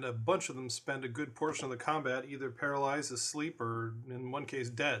 and a bunch of them spent a good portion of the combat either paralyzed, asleep, or in one case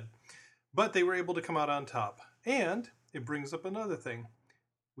dead. But they were able to come out on top. And it brings up another thing.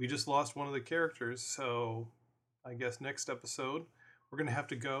 We just lost one of the characters, so I guess next episode we're going to have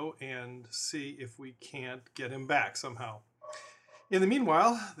to go and see if we can't get him back somehow. In the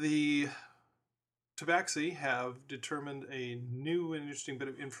meanwhile, the Tabaxi have determined a new and interesting bit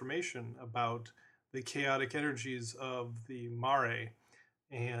of information about the chaotic energies of the Mare,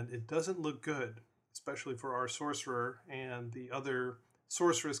 and it doesn't look good, especially for our sorcerer and the other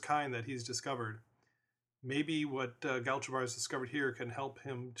sorceress kind that he's discovered. Maybe what Galchabar has discovered here can help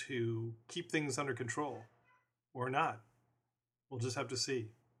him to keep things under control, or not. We'll just have to see.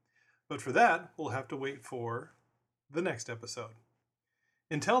 But for that, we'll have to wait for the next episode.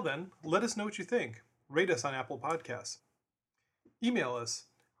 Until then, let us know what you think. Rate us on Apple Podcasts. Email us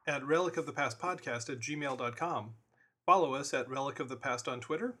at relicofthepastpodcast@gmail.com. Follow us at Relic of the Past on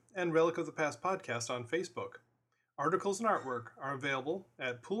Twitter and Relic of the Past Podcast on Facebook. Articles and artwork are available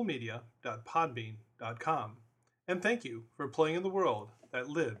at poolmedia.podbean.com. And thank you for playing in the world that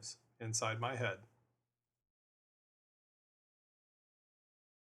lives inside my head.